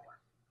mentor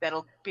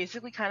that'll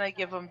basically kind of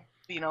give them,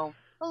 you know,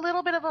 a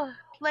little bit of a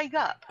leg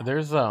up.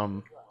 There's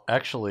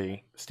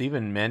actually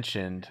Steven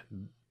mentioned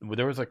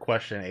there was a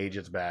question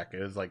ages back.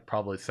 It was like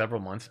probably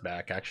several months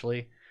back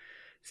actually.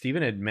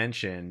 Steven had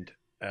mentioned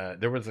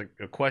there was a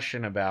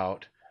question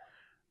about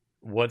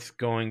what's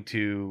going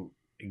to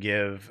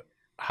give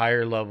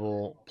higher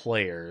level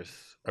players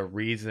a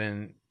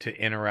reason to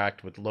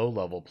interact with low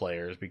level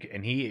players,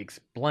 and he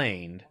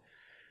explained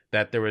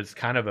that there was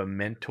kind of a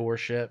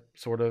mentorship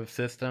sort of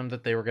system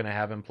that they were going to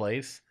have in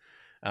place,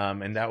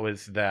 and that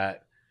was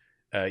that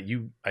I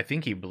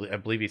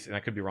believe he said, and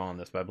I could be wrong on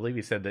this, but I believe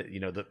he said that, you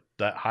know,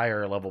 that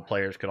higher level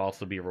players could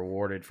also be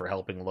rewarded for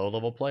helping low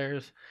level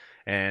players.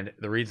 And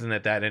the reason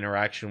that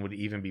interaction would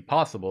even be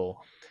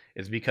possible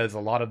is because a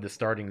lot of the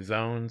starting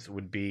zones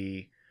would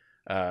be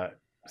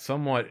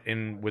somewhat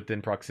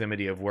within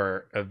proximity of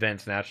where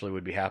events naturally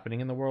would be happening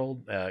in the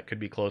world. Could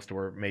be close to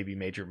where maybe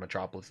major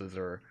metropolises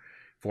are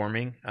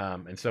forming.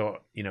 And so,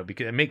 you know,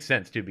 because it makes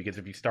sense too, because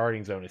if your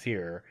starting zone is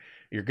here,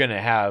 you're going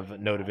to have a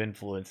node of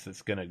influence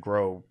that's going to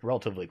grow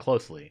relatively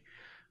closely.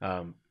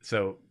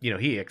 So, you know,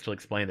 he actually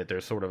explained that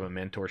there's sort of a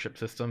mentorship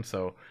system.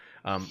 So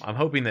I'm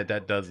hoping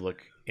that does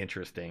look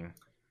interesting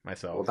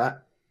myself.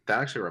 Well, that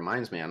actually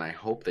reminds me, and I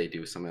hope they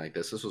do something like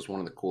this. This was one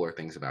of the cooler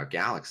things about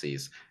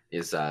Galaxies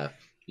is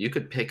you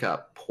could pick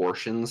up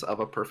portions of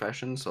a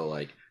profession. So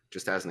like,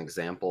 just as an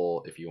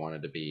example, if you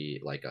wanted to be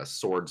like a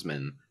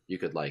swordsman, you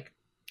could like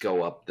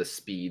go up the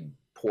speed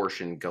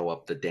portion, go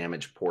up the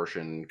damage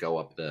portion, go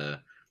up the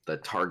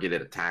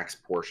targeted attacks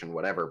portion,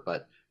 whatever.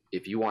 But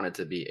if you wanted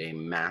to be a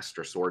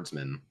master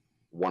swordsman,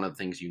 one of the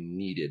things you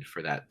needed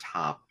for that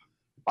top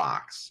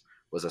box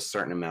was a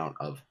certain amount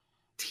of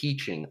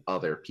teaching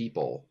other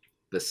people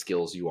the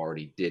skills you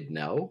already did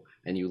know.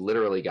 And you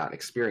literally got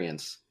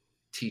experience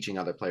teaching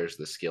other players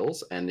the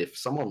skills. And if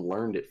someone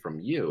learned it from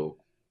you,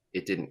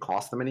 it didn't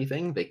cost them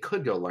anything. They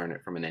could go learn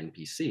it from an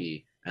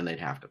NPC and they'd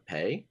have to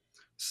pay.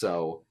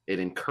 So it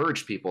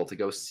encouraged people to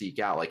go seek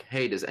out, like,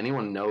 hey, does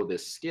anyone know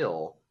this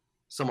skill?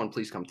 Someone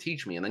please come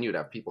teach me. And then you'd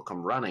have people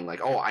come running like,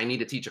 oh, I need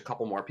to teach a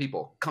couple more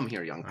people. Come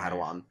here, young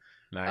Padawan.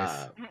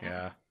 Nice.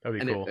 Yeah, that'd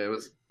be cool. It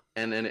was,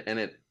 and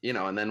it, you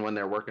know, and then when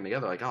they're working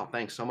together, like, oh,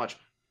 thanks so much.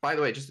 By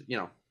the way, just, you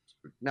know,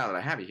 now that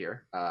I have you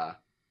here,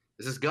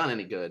 is this gun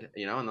any good?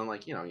 You know, and then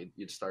like, you know,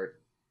 you'd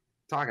start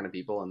talking to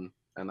people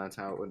and that's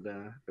how it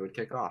would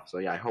kick off. So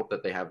yeah, I hope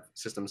that they have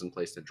systems in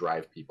place to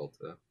drive people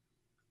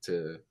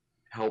to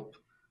help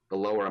the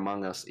lower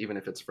among us, even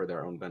if it's for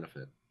their own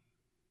benefit.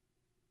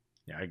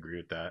 Yeah, I agree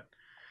with that.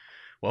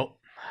 Well,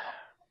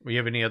 do you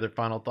have any other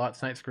final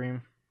thoughts, Night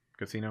Scream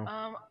Casino?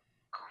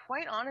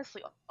 Quite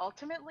honestly,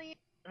 ultimately,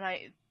 and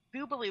I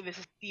do believe this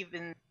is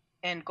Steven's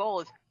end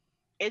goal, is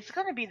it's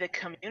going to be the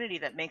community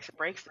that makes or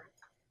breaks it.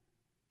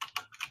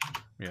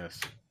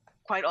 Yes.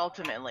 Quite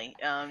ultimately.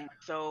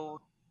 So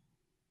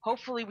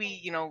hopefully we,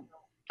 you know,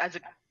 as a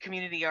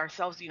community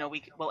ourselves, you know,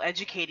 we'll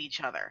educate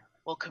each other.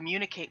 We'll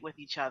communicate with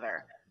each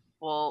other.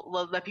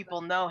 We'll let people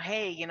know,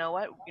 hey, you know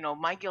what, you know,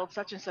 my guild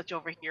such and such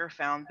over here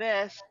found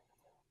this,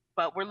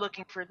 but we're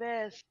looking for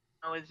this.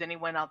 You know, is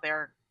anyone out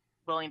there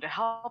willing to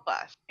help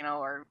us? You know,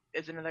 or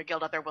is another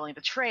guild out there willing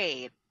to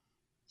trade?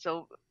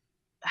 So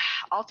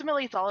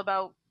ultimately, it's all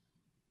about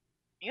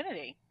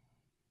community.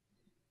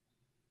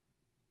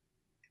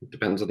 It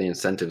depends what the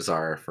incentives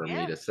are for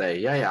me to say,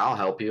 yeah, I'll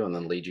help you, and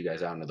then lead you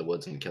guys out into the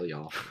woods and kill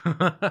y'all.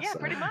 Yeah, so,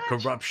 pretty much.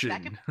 Corruption.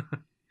 That could,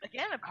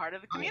 again, a part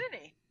of the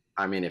community.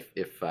 I mean,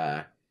 if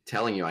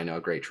telling you I know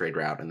a great trade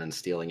route and then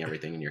stealing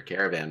everything in your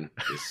caravan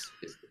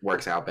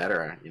works out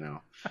better. You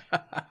know,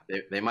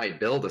 they might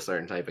build a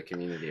certain type of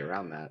community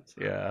around that.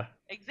 So. Yeah.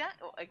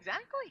 Exactly.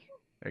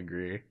 I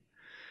agree.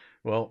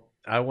 Well,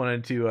 I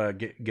wanted to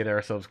get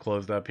ourselves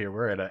closed up here.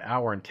 We're at an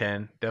hour and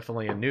 10.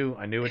 Definitely I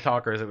knew with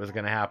talkers it was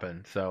going to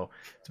happen. So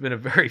it's been a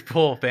very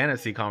full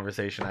fantasy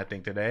conversation, I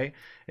think, today.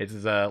 It's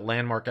a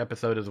landmark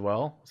episode as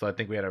well. So I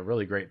think we had a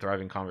really great,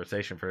 thriving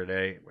conversation for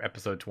today.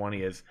 Episode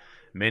 20 is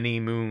many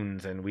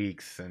moons and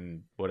weeks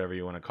and whatever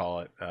you want to call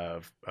it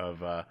of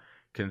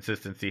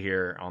consistency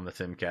here on the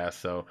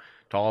Simcast. So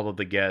to all of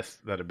the guests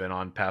that have been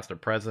on, past or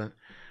present,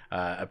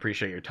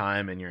 appreciate your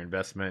time and your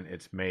investment.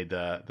 It's made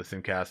the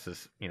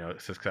Simcast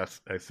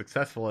as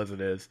successful as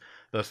it is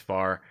thus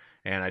far,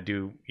 and I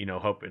do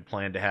hope and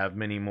plan to have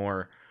many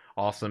more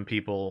awesome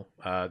people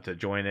to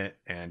join it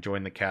and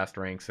join the cast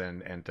ranks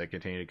and to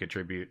continue to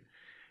contribute.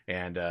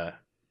 And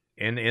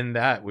in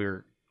that,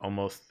 we're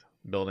almost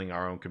building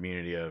our own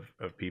community of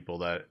people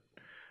that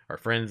are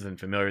friends and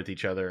familiar with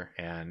each other,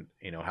 and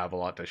have a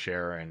lot to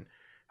share and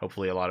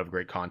hopefully a lot of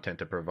great content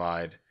to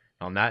provide.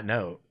 On that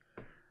note,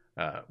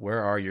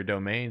 where are your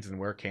domains and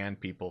where can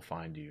people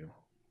find you?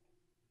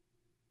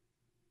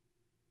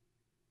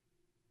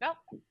 Well,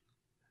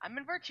 I'm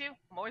in Virtue.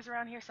 I'm always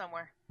around here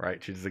somewhere.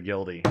 Right, she's the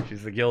guildie.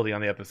 She's the guildie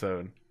on the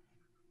episode.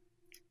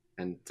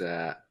 And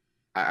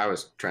I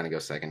was trying to go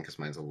second because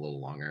mine's a little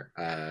longer.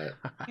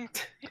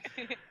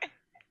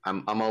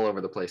 I'm all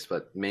over the place,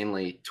 but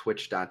mainly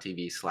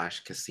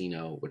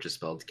twitch.tv/Khasino, which is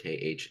spelled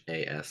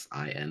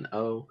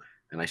Khasino,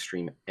 and I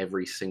stream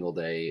every single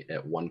day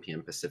at 1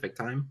 p.m. Pacific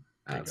time.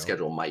 The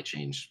schedule might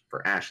change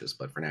for Ashes,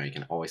 but for now you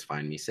can always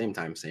find me same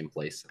time, same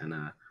place, and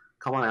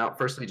come on out.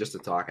 Firstly, just to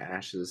talk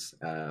Ashes,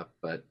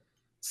 but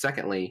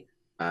secondly,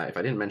 if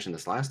I didn't mention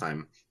this last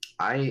time,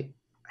 I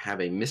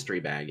have a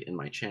mystery bag in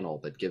my channel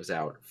that gives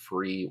out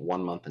free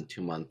 1 month and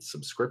 2 month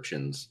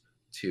subscriptions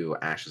to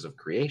Ashes of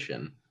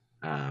Creation.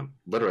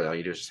 Literally, all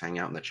you do is just hang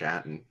out in the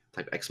chat and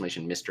type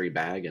 !mystery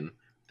bag, and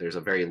there's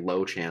a very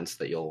low chance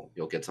that you'll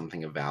get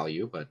something of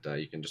value, but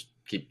you can just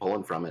keep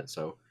pulling from it.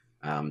 So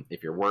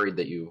if you're worried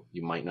that you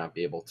might not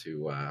be able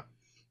to,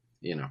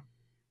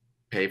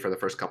 pay for the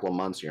first couple of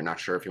months, you're not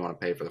sure if you want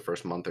to pay for the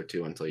first month or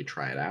two until you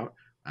try it out.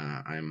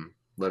 I'm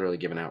literally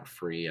giving out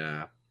free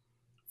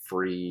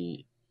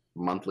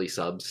monthly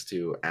subs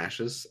to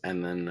Ashes,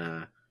 and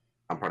then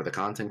I'm part of the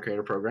content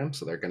creator program,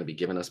 so they're going to be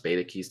giving us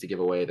beta keys to give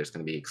away. There's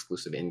going to be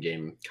exclusive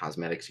in-game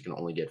cosmetics you can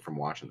only get from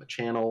watching the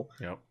channel.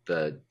 Yep.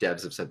 The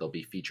devs have said there'll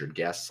be featured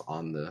guests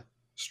on the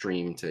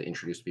stream to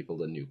introduce people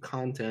to new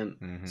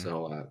content. Mm-hmm.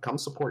 So come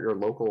support your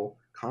local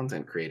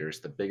content creators.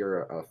 The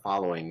bigger a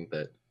following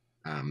that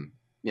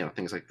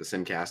things like the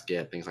Simcast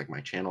get, things like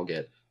my channel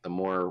get, the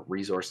more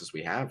resources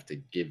we have to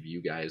give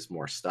you guys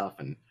more stuff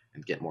and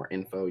get more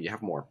info. You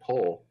have more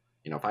pull.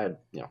 If I had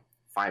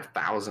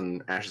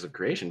 5,000 Ashes of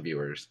Creation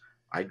viewers,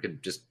 I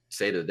could just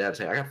say to the devs,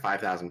 hey, I got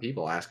 5,000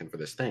 people asking for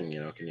this thing.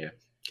 Can you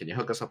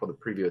hook us up with a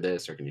preview of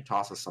this, or can you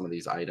toss us some of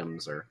these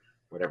items, or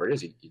whatever it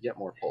is? You get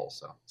more pull.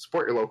 So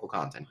support your local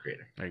content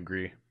creator. I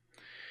agree.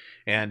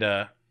 And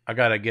I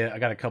got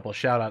a couple of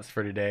shout outs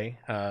for today.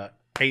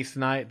 Ace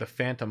Knight, the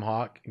Phantom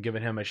Hawk,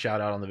 giving him a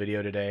shout out on the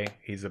video today.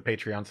 He's a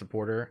Patreon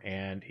supporter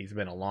and he's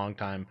been a long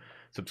time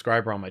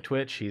subscriber on my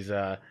Twitch. He's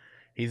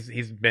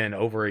been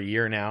over a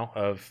year now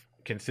of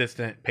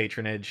consistent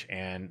patronage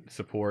and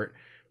support.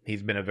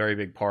 He's been a very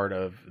big part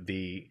of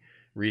the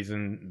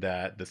reason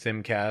that the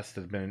Simcast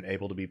has been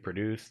able to be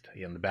produced.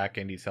 On the back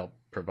end, he's helped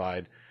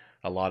provide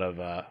a lot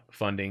of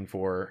funding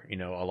for a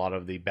lot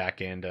of the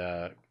back end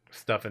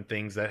stuff and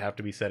things that have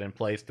to be set in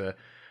place to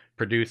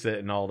produce it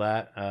and all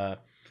that.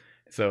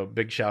 So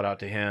big shout out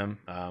to him.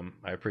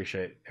 I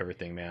appreciate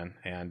everything, man.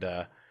 And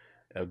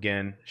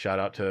again, shout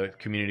out to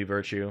Community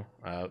Virtue.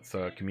 It's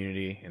a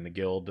community in the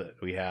guild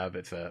that we have.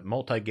 It's a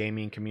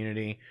multi-gaming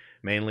community.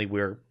 Mainly,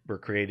 we're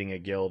creating a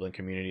guild and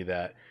community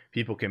that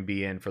people can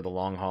be in for the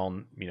long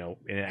haul, in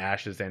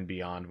Ashes and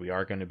beyond. We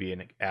are going to be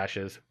an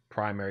Ashes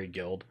primary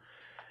guild.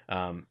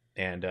 And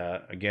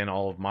again,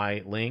 all of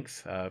my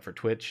links for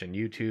Twitch and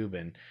YouTube,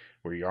 and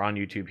where you're on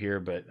YouTube here,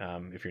 but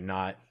if you're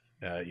not,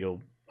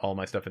 all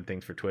my stuff and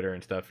things for Twitter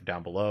and stuff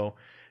down below.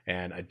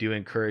 And I do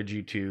encourage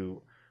you to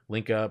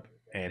link up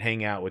and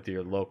hang out with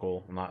your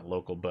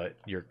but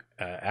your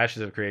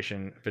Ashes of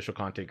Creation official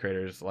content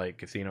creators like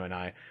Khasino and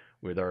I,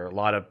 where there are a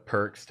lot of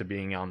perks to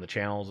being on the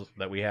channels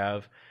that we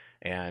have.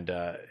 And,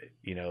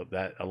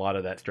 that a lot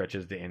of that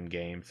stretches to end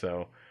game.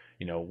 So,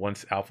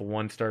 once Alpha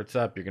 1 starts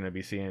up, you're going to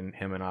be seeing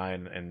him and I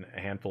and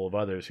a handful of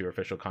others who are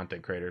official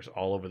content creators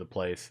all over the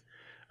place.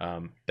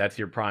 That's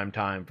your prime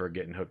time for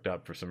getting hooked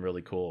up for some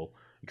really cool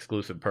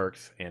exclusive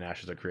perks in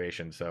Ashes of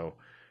Creation. So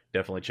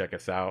definitely check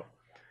us out.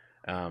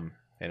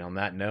 And on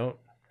that note,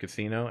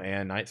 Khasino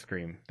and Night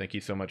Scream, thank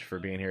you so much for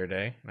being here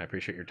today. I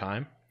appreciate your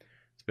time.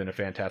 It's been a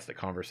fantastic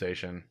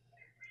conversation.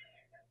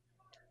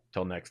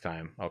 Till next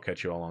time, I'll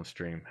catch you all on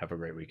stream. Have a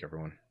great week,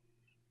 everyone.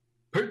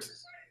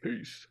 Peace.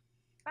 Peace.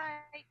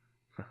 Bye.